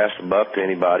not going to pass the buck to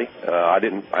anybody. I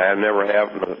never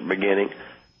have in the beginning.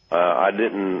 I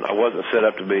wasn't set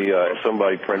up to be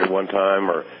somebody printed one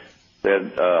time or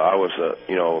said I was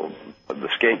the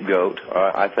scapegoat.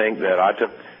 I think that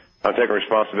I'm taking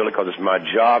responsibility because it's my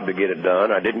job to get it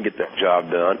done. I didn't get that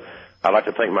job done. I'd like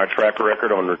to think my track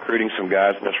record on recruiting some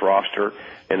guys in this roster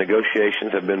and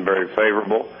negotiations have been very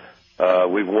favorable.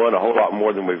 We've won a whole lot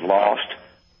more than we've lost.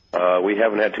 We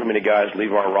haven't had too many guys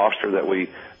leave our roster that we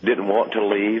didn't want to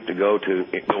leave to go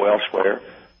elsewhere.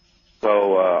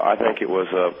 So I think it was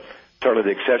certainly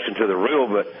the exception to the rule.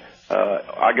 But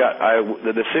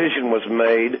the decision was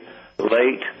made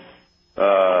late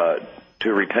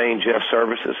to retain Jeff's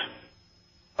services,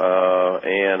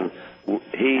 and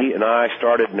he and I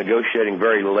started negotiating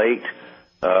very late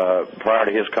prior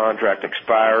to his contract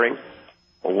expiring.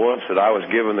 Once that I was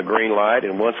given the green light,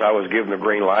 and once I was given the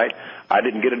green light, I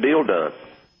didn't get a deal done.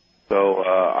 So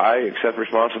I accept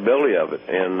responsibility of it,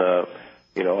 and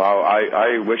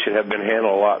I wish it had been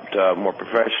handled a lot more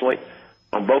professionally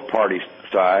on both parties'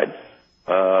 side.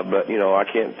 But I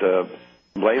can't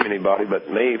blame anybody but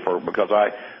me because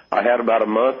I had about a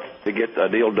month to get the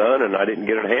deal done, and I didn't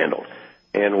get it handled.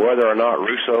 And whether or not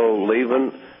Russo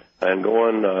leaving and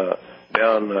going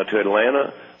down to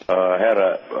Atlanta had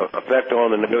an effect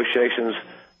on the negotiations,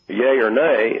 yay or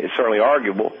nay, it's certainly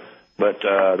arguable, but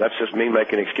that's just me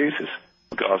making excuses,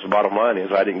 because the bottom line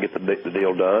is I didn't get the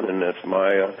deal done, and it's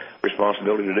my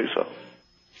responsibility to do so.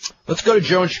 Let's go to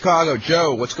Joe in Chicago.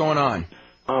 Joe, what's going on?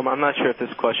 I'm not sure if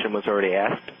this question was already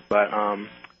asked, but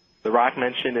The Rock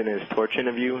mentioned in his Torch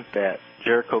interview that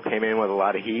Jericho came in with a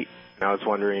lot of heat, and I was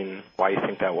wondering why you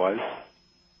think that was.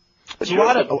 Came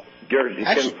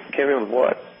in with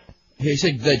what? He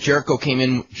said that Jericho came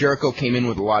in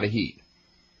with a lot of heat.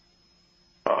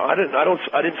 I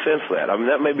didn't sense that. I mean,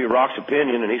 that may be Rock's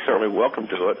opinion, and he's certainly welcome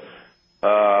to it.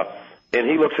 And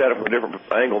he looks at it from a different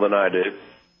angle than I do,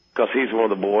 because he's one of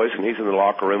the boys and he's in the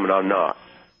locker room and I'm not.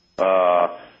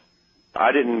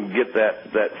 I didn't get that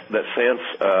sense,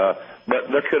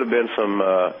 but there could have been some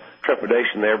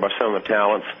trepidation there by some of the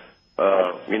talents,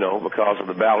 because of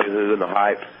the ballyhoo and the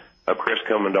hype of Chris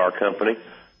coming to our company.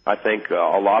 I think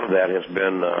a lot of that has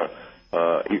been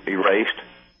erased.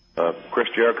 Chris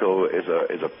Jericho is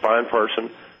a fine person,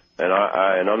 and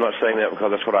I'm not saying that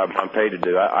because that's what I'm paid to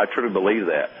do. I truly believe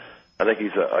that. I think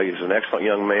he's an excellent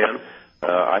young man.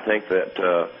 I think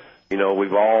that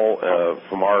we've all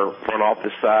from our front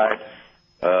office side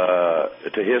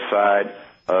to his side,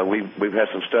 we've had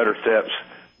some stutter steps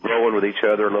growing with each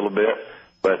other a little bit,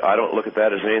 but I don't look at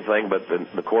that as anything but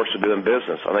the course of doing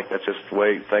business. I think that's just the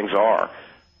way things are,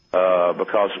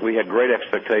 because we had great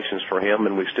expectations for him,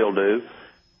 and we still do.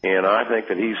 And I think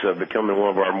that he's becoming one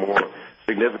of our more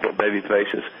significant baby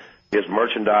faces. His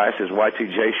merchandise, his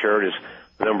Y2J shirt is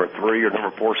number 3 or number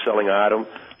 4 selling item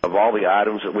of all the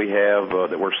items that we have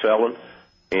that we're selling.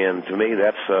 And to me,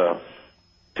 that's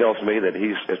tells me that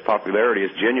his popularity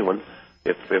is genuine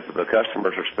if the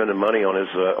customers are spending money on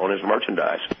his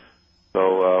merchandise.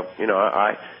 So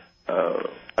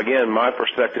again, my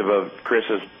perspective of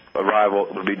Chris's arrival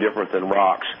would be different than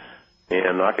Rock's.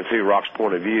 And I can see Rock's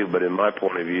point of view, but in my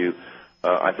point of view,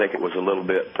 I think it was a little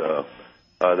bit.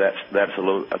 That's a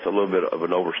little bit of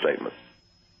an overstatement.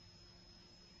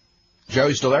 Joe,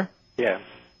 you still there? Yeah.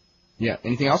 Yeah.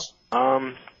 Anything else?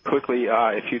 Quickly,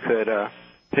 if you could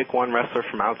pick one wrestler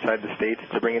from outside the states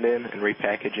to bring it in and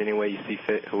repackage any way you see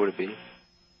fit, who would it be?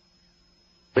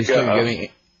 He's still giving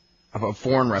a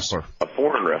foreign wrestler. A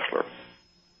foreign wrestler.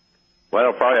 Well,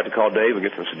 I'll probably have to call Dave and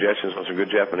get some suggestions on some good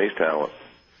Japanese talent.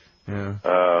 Yeah.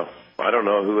 I don't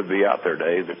know who would be out there,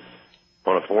 Dave.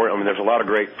 On a foreign, I mean, there's a lot of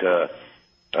great.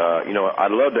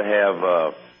 I'd love to have.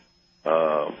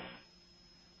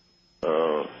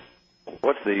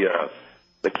 What's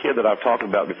the kid that I've talked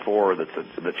about before? That's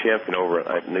the champion over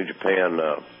at New Japan.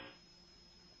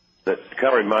 That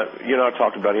kind of I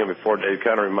talked about him before, Dave.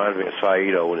 Kind of reminds me of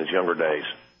Saito in his younger days.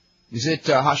 Is it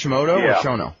Hashimoto or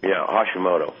Shono? Yeah,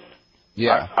 Hashimoto.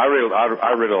 Yeah, I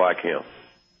really like him.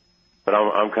 But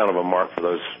I'm kind of a mark for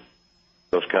those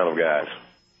kind of guys.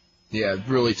 Yeah,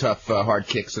 really tough, hard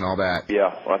kicks and all that.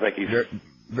 Yeah, I think he's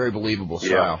very believable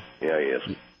style. Yeah, he is.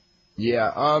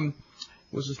 Yeah.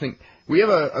 What's the thing? We have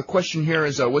a question here.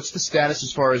 Is what's the status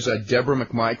as far as Deborah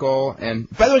McMichael? And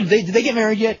by the way, did they get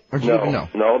married yet? Or do you even know?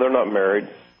 No, they're not married.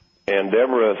 And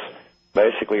Deborah's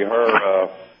basically her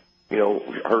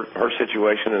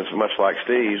situation is much like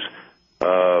Steve's.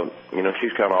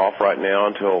 She's kind of off right now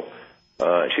until.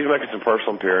 She's making some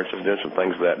personal appearances, doing some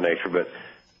things of that nature, but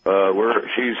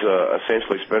she's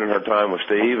essentially spending her time with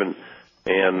Steve,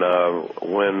 and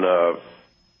when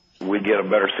we get a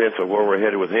better sense of where we're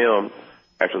headed with him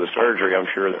after the surgery, I'm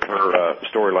sure that her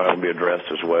storyline will be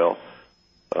addressed as well.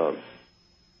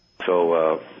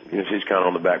 She's kind of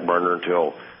on the back burner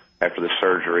until after the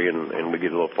surgery, and we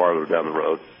get a little farther down the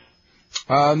road.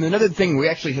 Another thing, we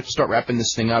actually have to start wrapping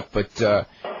this thing up, but a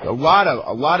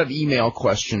lot of email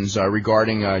questions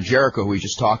regarding Jericho, who we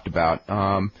just talked about.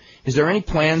 Is there any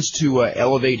plans to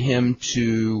elevate him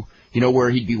to where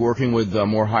he'd be working with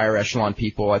more higher echelon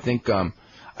people. I think, I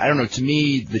don't know, to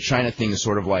me, the China thing is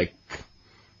sort of like,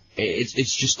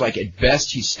 it's just like at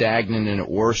best he's stagnant and at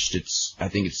worst I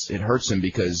think it hurts him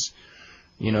because,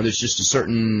 there's just a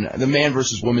certain, the man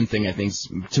versus woman thing, I think,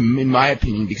 in my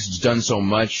opinion, because it's done so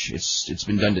much, it's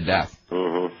been done to death.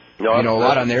 Mm-hmm. No, a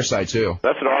lot on their side too.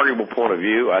 That's an arguable point of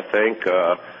view, I think.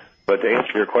 But to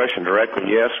answer your question directly,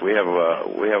 yes, we have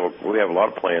a lot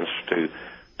of plans to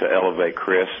elevate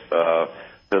Chris to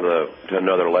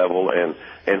another level, and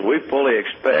we fully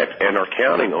expect and are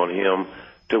counting on him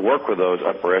to work with those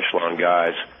upper echelon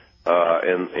guys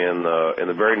in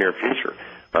the very near future.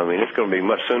 I mean, it's going to be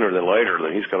much sooner than later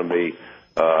that he's going to be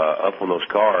up on those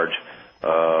cards.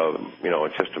 To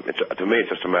me, it's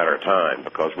just a matter of time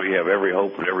because we have every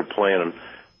hope and every plan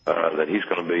that he's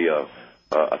going to be a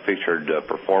featured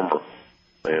performer,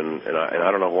 and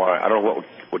I don't know why. I don't know what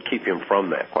would keep him from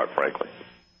that, quite frankly.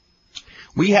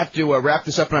 We have to wrap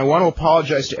this up, and I want to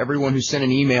apologize to everyone who sent in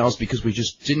emails because we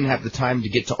just didn't have the time to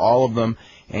get to all of them,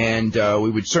 and we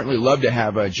would certainly love to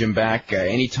have Jim back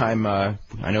anytime. I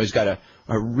know he's got a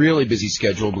really busy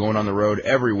schedule going on the road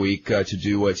every week to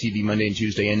do TV Monday and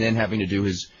Tuesday, and then having to do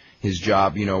his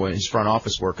job, his front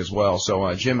office work as well.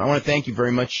 So, Jim, I want to thank you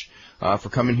very much for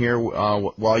coming here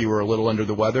while you were a little under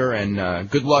the weather, and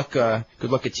good luck at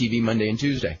TV Monday and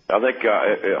Tuesday. I think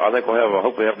we'll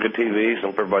hopefully have good TVs.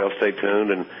 Hope everybody will stay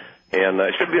tuned, and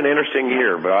it should be an interesting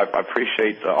year. But I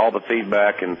appreciate all the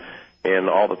feedback and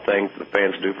all the things the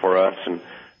fans do for us,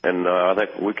 and I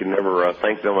think we can never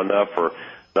thank them enough for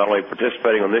not only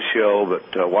participating on this show,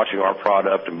 but watching our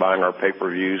product and buying our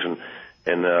pay-per-views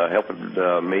and helping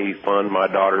me fund my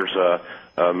daughter's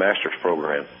master's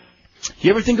program. Do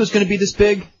you ever think it was going to be this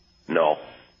big? No.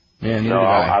 Yeah, neither no, did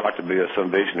I. I'd like to be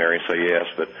some visionary and say yes,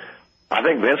 but I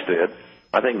think Vince did.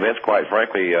 I think Vince, quite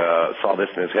frankly, saw this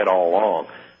in his head all along.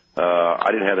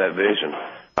 I didn't have that vision.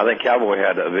 I think Cowboy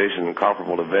had a vision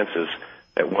comparable to Vince's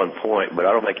at one point, but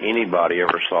I don't think anybody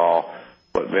ever saw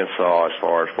what Vince saw as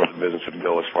far as where the business would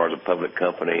go as far as a public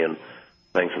company and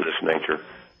things of this nature.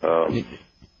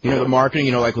 The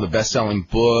marketing, like with a best-selling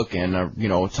book and a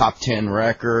top 10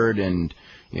 record and,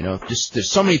 just there's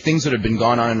so many things that have been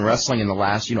going on in wrestling in the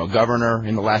last, governor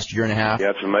in the last year and a half. Yeah,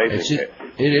 it's amazing.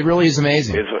 It really is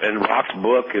amazing. And Rock's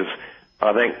book is,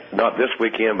 I think, not this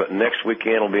weekend, but next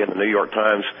weekend will be in the New York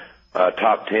Times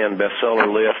top 10 bestseller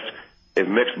list. If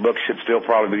mixed books should still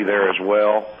probably be there as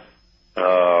well.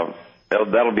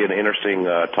 That'll be an interesting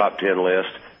top 10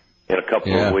 list in a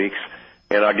couple of weeks.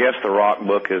 And I guess the Rock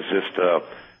book is just,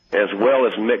 as well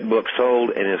as Mick book sold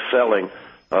and is selling,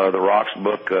 the Rock's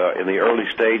book in the early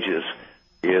stages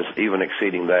is even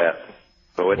exceeding that.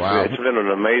 So it's been an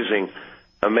amazing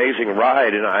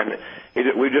ride, and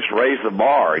we just raised the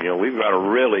bar. We've got to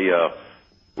really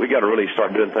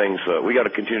start doing things. We got to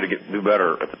continue to do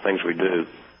better at the things we do,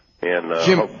 and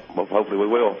hopefully we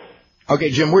will.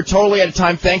 Okay, Jim, we're totally out of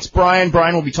time. Thanks, Brian.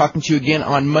 Brian will be talking to you again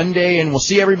on Monday, and we'll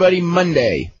see everybody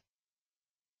Monday.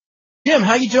 Jim,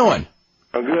 how you doing?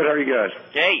 I'm good. How are you guys?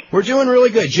 Hey. We're doing really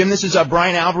good. Jim, this is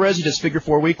Brian Alvarez. He does Figure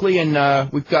 4 Weekly,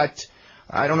 and we've got,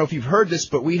 I don't know if you've heard this,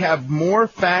 but we have more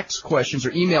fax questions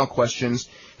or email questions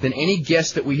than any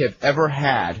guest that we have ever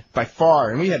had by far.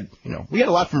 And we had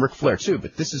a lot from Ric Flair, too,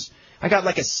 but I got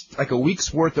like a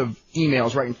week's worth of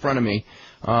emails right in front of me.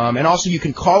 And also you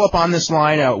can call up on this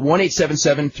line at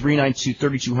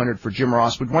 1-877-392-3200 for Jim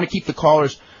Ross. We want to keep the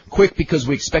callers quick because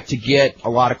we expect to get a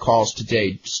lot of calls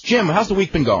today. Jim, how's the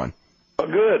week been going?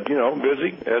 Good,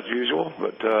 busy as usual,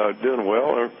 but doing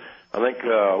well. I think,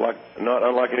 not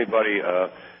unlike anybody, a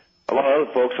lot of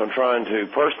other folks, I'm trying to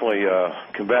personally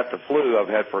combat the flu I've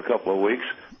had for a couple of weeks.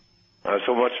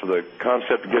 So much for the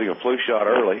concept of getting a flu shot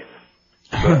early.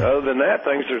 But other than that,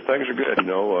 things are good.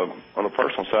 On the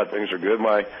personal side, things are good.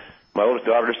 My oldest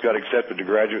daughter just got accepted to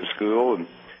graduate school, and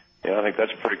I think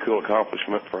that's a pretty cool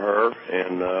accomplishment for her.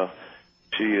 And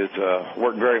she has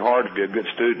worked very hard to be a good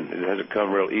student. It hasn't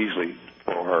come real easily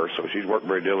for her, so she's worked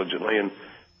very diligently and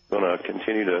going to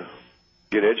continue to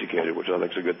get educated, which I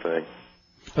think is a good thing.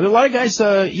 Are there a lot of guys,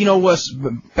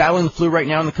 battling the flu right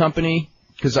now in the company?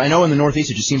 Because I know in the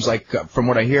Northeast it just seems like, from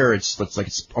what I hear, it's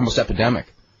almost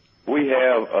epidemic. We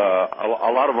have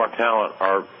a lot of our talent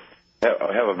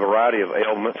have a variety of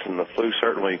ailments, and the flu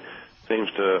certainly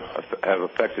seems to have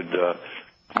affected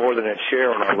more than its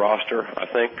share on our roster. I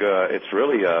think it's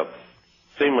really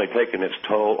seemingly taken its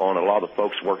toll on a lot of the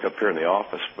folks who work up here in the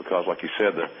office because, like you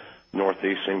said, the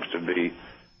Northeast has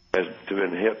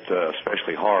been hit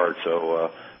especially hard. So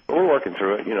but we're working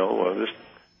through it.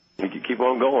 We keep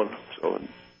on going. So.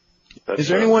 Is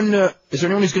there anyone who's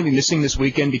going to be missing this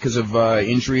weekend because of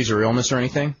injuries or illness or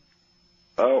anything?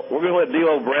 We're going to let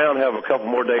D'Lo Brown have a couple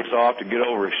more days off to get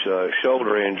over his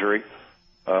shoulder injury.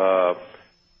 As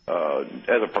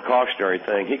a precautionary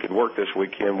thing, he could work this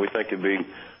weekend. We think it'd be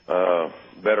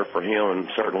better for him, and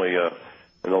certainly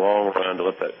in the long run to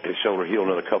let his shoulder heal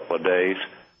another couple of days.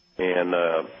 And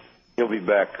he'll be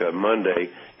back Monday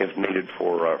if needed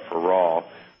for Raw.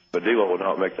 But D'Lo will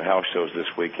not make the house shows this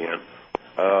weekend.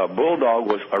 Bulldog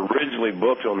was originally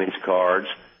booked on these cards.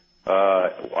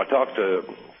 I talked to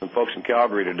some folks in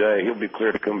Calgary today. He'll be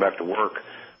clear to come back to work.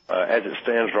 As it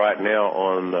stands right now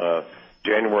on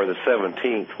January the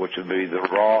 17th, which would be the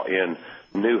Raw in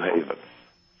New Haven.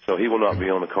 So he will not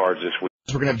be on the cards this week.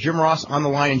 We're going to have Jim Ross on the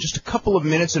line in just a couple of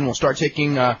minutes, and we'll start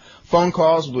taking phone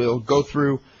calls. We'll go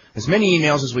through as many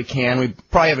emails as we can. We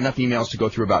probably have enough emails to go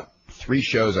through about 3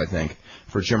 shows, I think,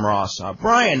 for Jim Ross.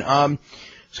 Brian, I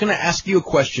was going to ask you a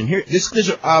question here.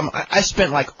 I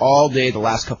spent like all day the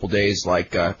last couple of days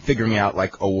like figuring out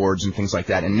like awards and things like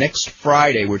that. And next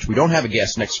Friday, which we don't have a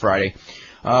guest next Friday,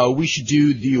 we should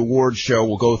do the award show.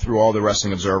 We'll go through all the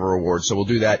Wrestling Observer awards. So we'll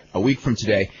do that a week from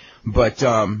today. But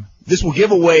this will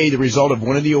give away the result of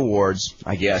one of the awards,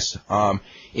 I guess.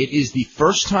 It is the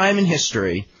first time in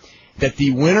history that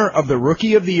the winner of the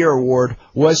Rookie of the Year award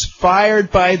was fired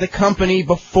by the company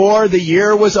before the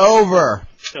year was over.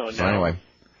 Oh, no. So anyway,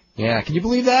 yeah, can you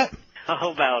believe that?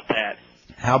 How about that?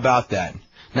 How about that?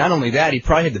 Not only that, he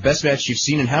probably had the best match you've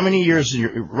seen in how many years?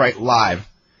 Right, live.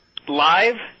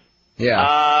 Live?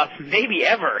 Yeah. Maybe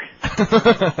ever.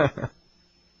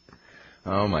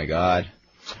 Oh my God.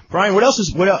 Brian, what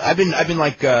else I've been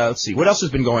like, let's see, what else has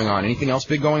been going on? Anything else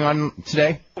big going on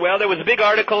today? Well, there was a big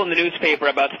article in the newspaper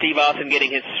about Steve Austin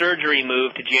getting his surgery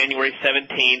moved to January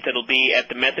 17th. It'll be at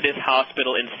the Methodist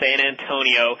Hospital in San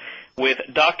Antonio with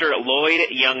Dr. Lloyd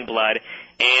Youngblood.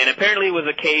 And apparently it was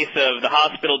a case of the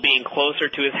hospital being closer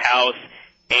to his house,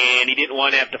 and he didn't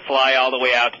want to have to fly all the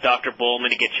way out to Dr. Bullman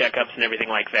to get checkups and everything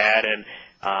like that. And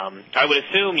I would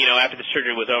assume, after the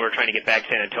surgery was over, trying to get back to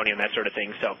San Antonio and that sort of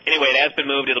thing. So anyway, it has been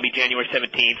moved. It'll be January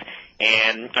 17th.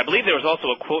 And I believe there was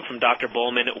also a quote from Dr.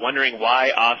 Bullman wondering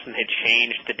why Austin had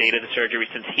changed the date of the surgery,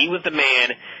 since he was the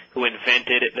man who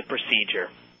invented the procedure.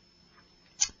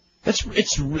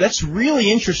 That's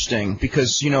really interesting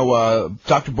because,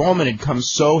 Dr. Bullman had come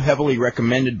so heavily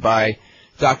recommended by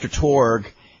Dr.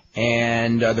 Torg,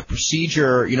 and the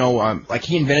procedure, like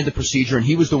he invented the procedure, and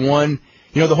he was the one.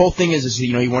 The whole thing is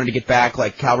he wanted to get back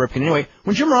like Cal Ripken. Anyway,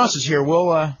 when Jim Ross is here,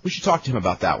 we should talk to him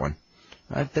about that one.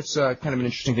 That's kind of an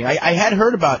interesting thing. I had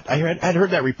heard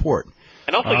that report.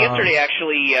 And also yesterday,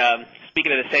 actually,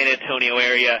 speaking of the San Antonio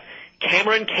area,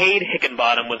 Cameron Cade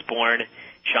Hickenbottom was born,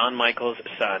 Shawn Michaels'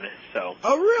 son. So.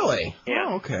 Oh, really? Yeah.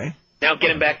 Oh, okay. Now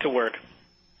get him back to work.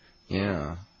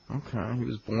 Yeah. Okay. He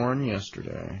was born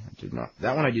yesterday.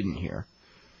 That one I didn't hear.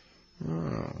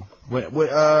 Oh.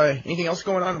 Anything else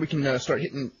going on? We can start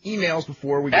hitting emails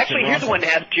before we get Actually, here's the one to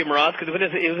ask Jim Ross, because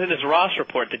it was in his Ross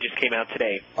report that just came out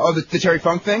today. Oh, the Terry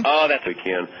Funk thing? Oh, that's we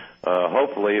can.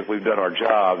 Hopefully, if we've done our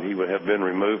job, he would have been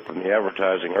removed from the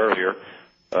advertising earlier.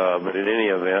 But in any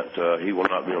event, he will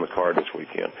not be on the card this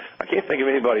weekend. I can't think of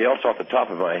anybody else off the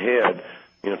top of my head.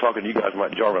 Talking to you guys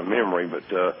might jar my memory, but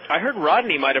I heard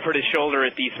Rodney might have hurt his shoulder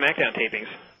at the SmackDown tapings.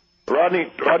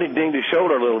 Rodney dinged his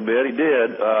shoulder a little bit. He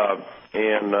did,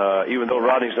 and even though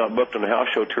Rodney's not booked on the house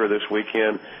show tour this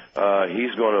weekend,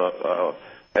 he's going to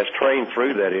has trained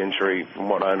through that injury, from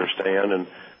what I understand. And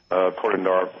according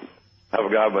to I have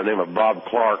a guy by the name of Bob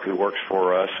Clark who works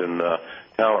for us in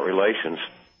talent relations.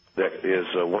 That is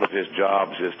one of his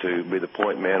jobs is to be the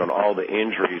point man on all the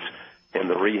injuries and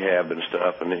the rehab and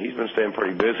stuff. And he's been staying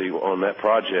pretty busy on that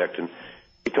project. And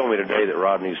he told me today that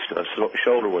Rodney's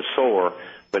shoulder was sore,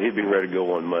 but he'd be ready to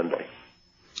go on Monday.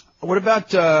 What about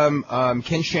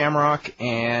Ken Shamrock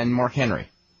and Mark Henry?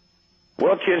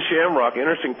 Well, Ken Shamrock,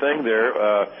 interesting thing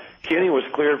there. Kenny was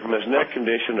cleared from his neck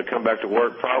condition to come back to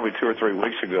work probably 2 or 3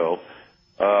 weeks ago.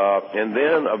 And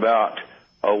then about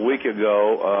a week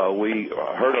ago, we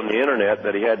heard on the Internet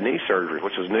that he had knee surgery,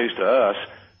 which was news to us.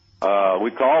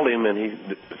 We called him, and he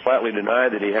flatly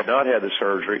denied that he had not had the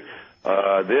surgery.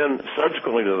 Then,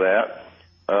 subsequently to that,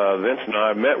 Vince and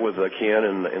I met with Ken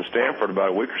in Stamford about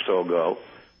a week or so ago.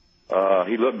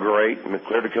 He looked great and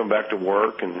cleared to come back to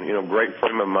work, and great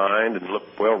frame of mind, and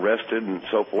looked well rested and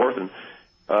so forth. And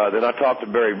then I talked to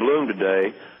Barry Bloom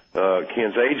today,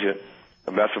 Ken's agent,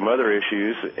 about some other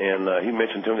issues, and he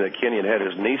mentioned to me that Kenny had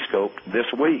his knee scoped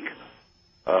this week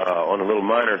on a little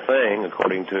minor thing,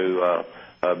 according to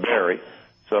Barry.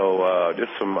 So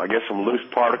just some loose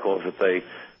particles that they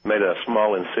made a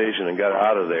small incision and got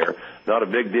out of there. Not a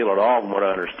big deal at all from what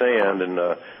I understand,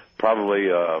 and probably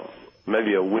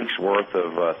maybe a week's worth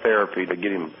of therapy to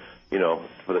get him to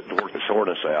work the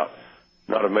soreness out.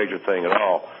 Not a major thing at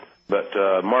all. But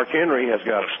Mark Henry has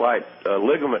got a slight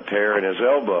ligament tear in his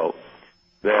elbow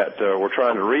that we're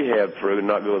trying to rehab through and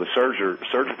not go the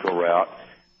surgical route.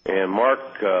 And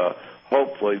Mark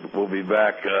hopefully will be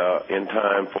back in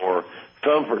time for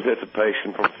some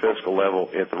participation from the physical level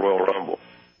at the Royal Rumble.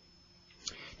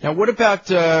 Now, what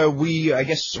about, I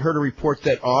guess, heard a report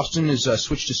that Austin is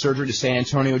switched to surgery to San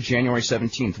Antonio January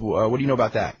 17th. What do you know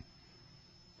about that?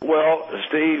 Well,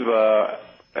 Steve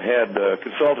had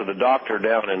consulted a doctor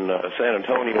down in San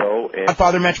Antonio. And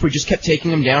Godfather match where he just kept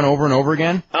taking him down over and over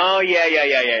again? Oh,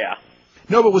 yeah.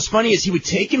 No, but what's funny is he would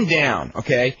take him down,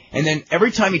 okay, and then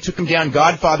every time he took him down,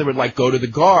 Godfather would, like, go to the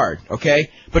guard, okay?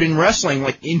 But in wrestling,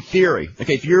 like, in theory,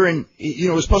 okay, if you're in,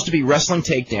 it was supposed to be wrestling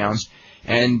takedowns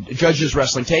and judges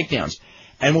wrestling takedowns.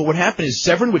 And what would happen is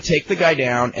Severin would take the guy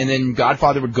down, and then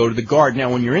Godfather would go to the guard.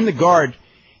 Now, when you're in the guard,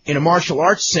 in a martial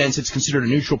arts sense, it's considered a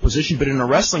neutral position, but in a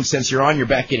wrestling sense, you're on your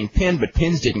back getting pinned, but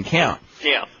pins didn't count.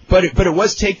 Yeah. But it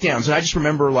was takedowns, and I just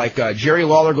remember, like, Jerry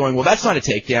Lawler going, well, that's not a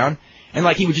takedown. And,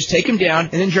 like, he would just take him down,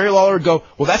 and then Jerry Lawler would go,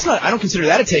 well, I don't consider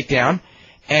that a takedown.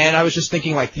 And I was just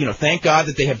thinking, like, thank God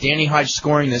that they have Danny Hodge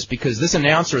scoring this, because this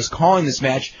announcer is calling this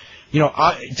match.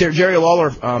 Jerry Lawler,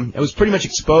 it was pretty much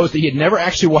exposed that he had never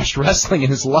actually watched wrestling in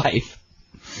his life.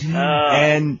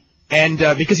 And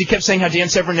because he kept saying how Dan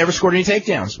Severn never scored any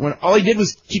takedowns, when all he did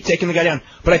was keep taking the guy down.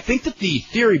 But I think that the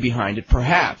theory behind it,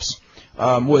 perhaps,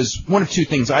 was one of two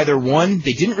things. Either one,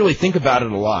 they didn't really think about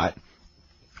it a lot,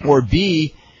 or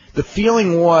B, the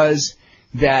feeling was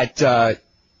that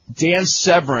Dan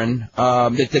Severn,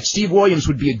 that Steve Williams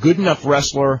would be a good enough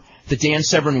wrestler that Dan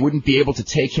Severn wouldn't be able to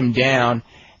take him down,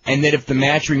 and that if the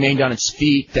match remained on its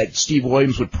feet, that Steve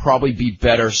Williams would probably be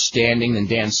better standing than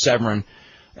Dan Severn.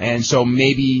 And so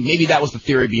maybe that was the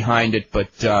theory behind it, but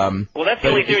well, that's the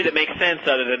only theory that makes sense,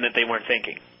 other than that they weren't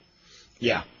thinking.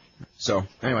 Yeah. So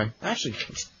anyway, actually,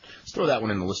 let's throw that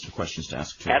one in the list of questions to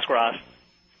ask. Ask Ross.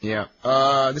 Yeah.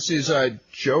 This is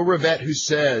Joe Rivette who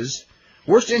says,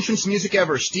 worst entrance music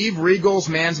ever, Steve Regal's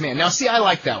Man's Man. Now, see, I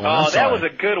like that one. Oh, that was a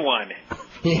good one.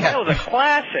 Yeah. That was a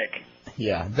classic.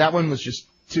 Yeah, that one was just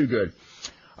too good.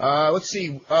 Let's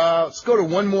see. Let's go to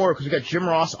one more because we got Jim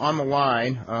Ross on the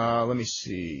line. Let me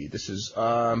see. This is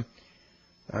why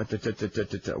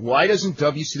doesn't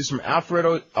WC? This is from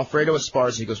Alfredo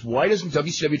Esparza. He goes, why doesn't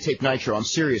WCW tape Nitro? I'm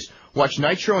serious. Watch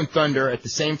Nitro and Thunder at the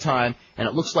same time, and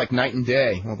it looks like night and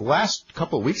day. Well, the last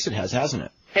couple of weeks it has, hasn't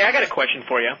it? Hey, I got a question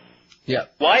for you. Yeah.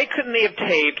 Why couldn't they have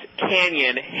taped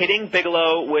Canyon hitting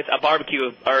Bigelow with a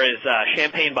barbecue or his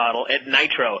champagne bottle at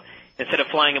Nitro instead of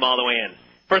flying him all the way in?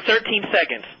 For 13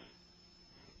 seconds.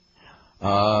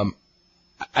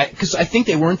 Because I think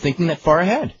they weren't thinking that far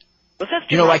ahead. Let's ask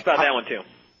Jim Ross about that one, too.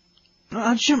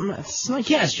 It's like,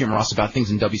 yeah, ask Jim Ross about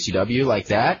things in WCW like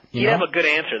that. He'd have a good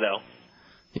answer, though.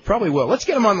 He probably will. Let's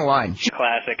get him on the line.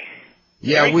 Classic.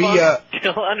 Yeah,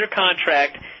 still under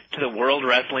contract to the World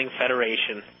Wrestling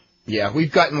Federation. Yeah,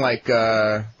 we've gotten like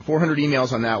 400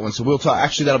 emails on that one, so we'll talk.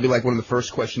 Actually, that'll be like one of the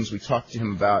first questions we talk to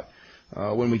him about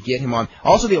when we get him on.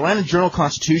 Also, the Atlanta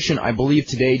Journal-Constitution, I believe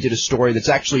today did a story that's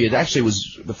actually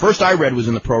was the first I read was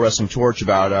in the Pro Wrestling Torch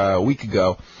about a week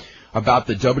ago about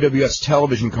the WWF's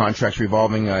television contracts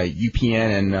revolving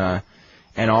UPN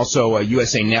and also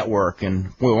USA Network,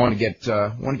 and we want to get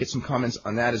some comments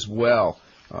on that as well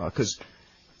because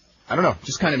I don't know,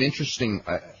 just kind of interesting.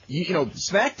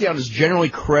 SmackDown is generally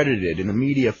credited in the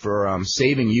media for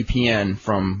saving UPN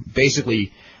from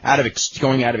basically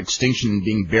going out of extinction and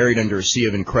being buried under a sea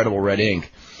of incredible red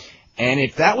ink. And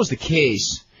if that was the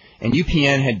case, and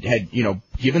UPN had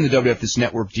given the WWF this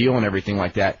network deal and everything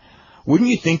like that,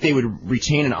 wouldn't you think they would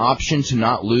retain an option to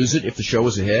not lose it if the show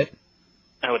was a hit?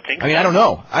 I would think. I mean, I don't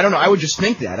know. I would just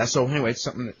think that. So anyway, it's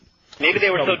something that maybe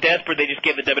they were so desperate they just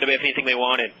gave the WWF anything they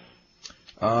wanted.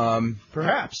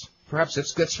 Perhaps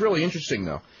that's really interesting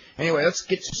though. Anyway, let's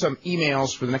get to some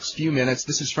emails for the next few minutes.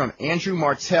 This is from Andrew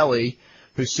Martelli,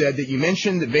 who said that you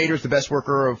mentioned that Vader's the best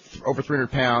worker of over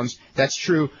 300 pounds. That's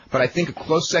true, but I think a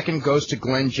close second goes to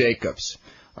Glenn Jacobs.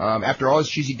 After all his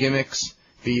cheesy gimmicks,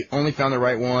 he only found the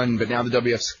right one, but now the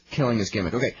WWF's killing his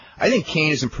gimmick. Okay, I think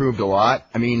Kane has improved a lot.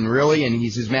 I mean, really, and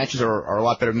his matches are a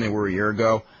lot better than they were a year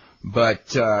ago.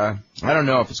 But I don't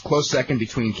know if it's close second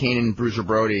between Kane and Bruiser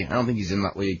Brody. I don't think he's in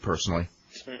that league personally.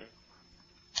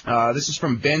 This is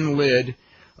from Ben Lidd.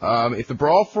 If the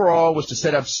Brawl for All was to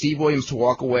set up Steve Williams to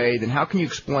walk away, then how can you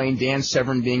explain Dan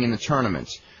Severn being in the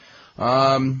tournament?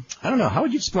 I don't know. How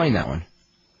would you explain that one?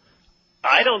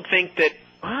 I don't think that.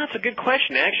 Well, that's a good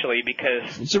question, actually,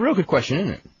 because it's a real good question,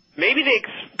 isn't it? Maybe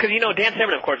because Dan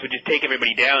Severn, of course, would just take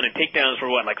everybody down, and takedowns were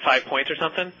what, like 5 points or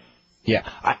something? Yeah,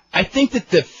 I think that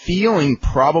the feeling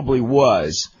probably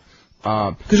was,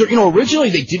 because, originally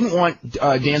they didn't want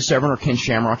Dan Severn or Ken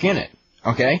Shamrock in it,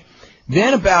 okay?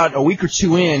 Then about a week or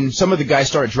two in, some of the guys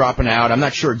started dropping out. I'm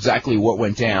not sure exactly what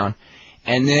went down.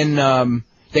 And then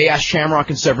they asked Shamrock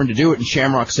and Severn to do it, and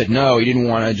Shamrock said no. He didn't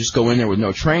want to just go in there with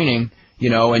no training,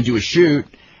 and do a shoot.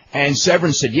 And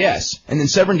Severn said yes. And then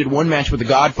Severn did one match with the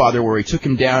Godfather where he took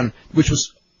him down, which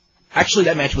was, actually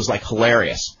that match was like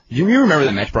hilarious. You remember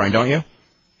that match, Brian, don't you?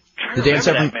 I remember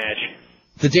that match.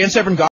 The Dan Severn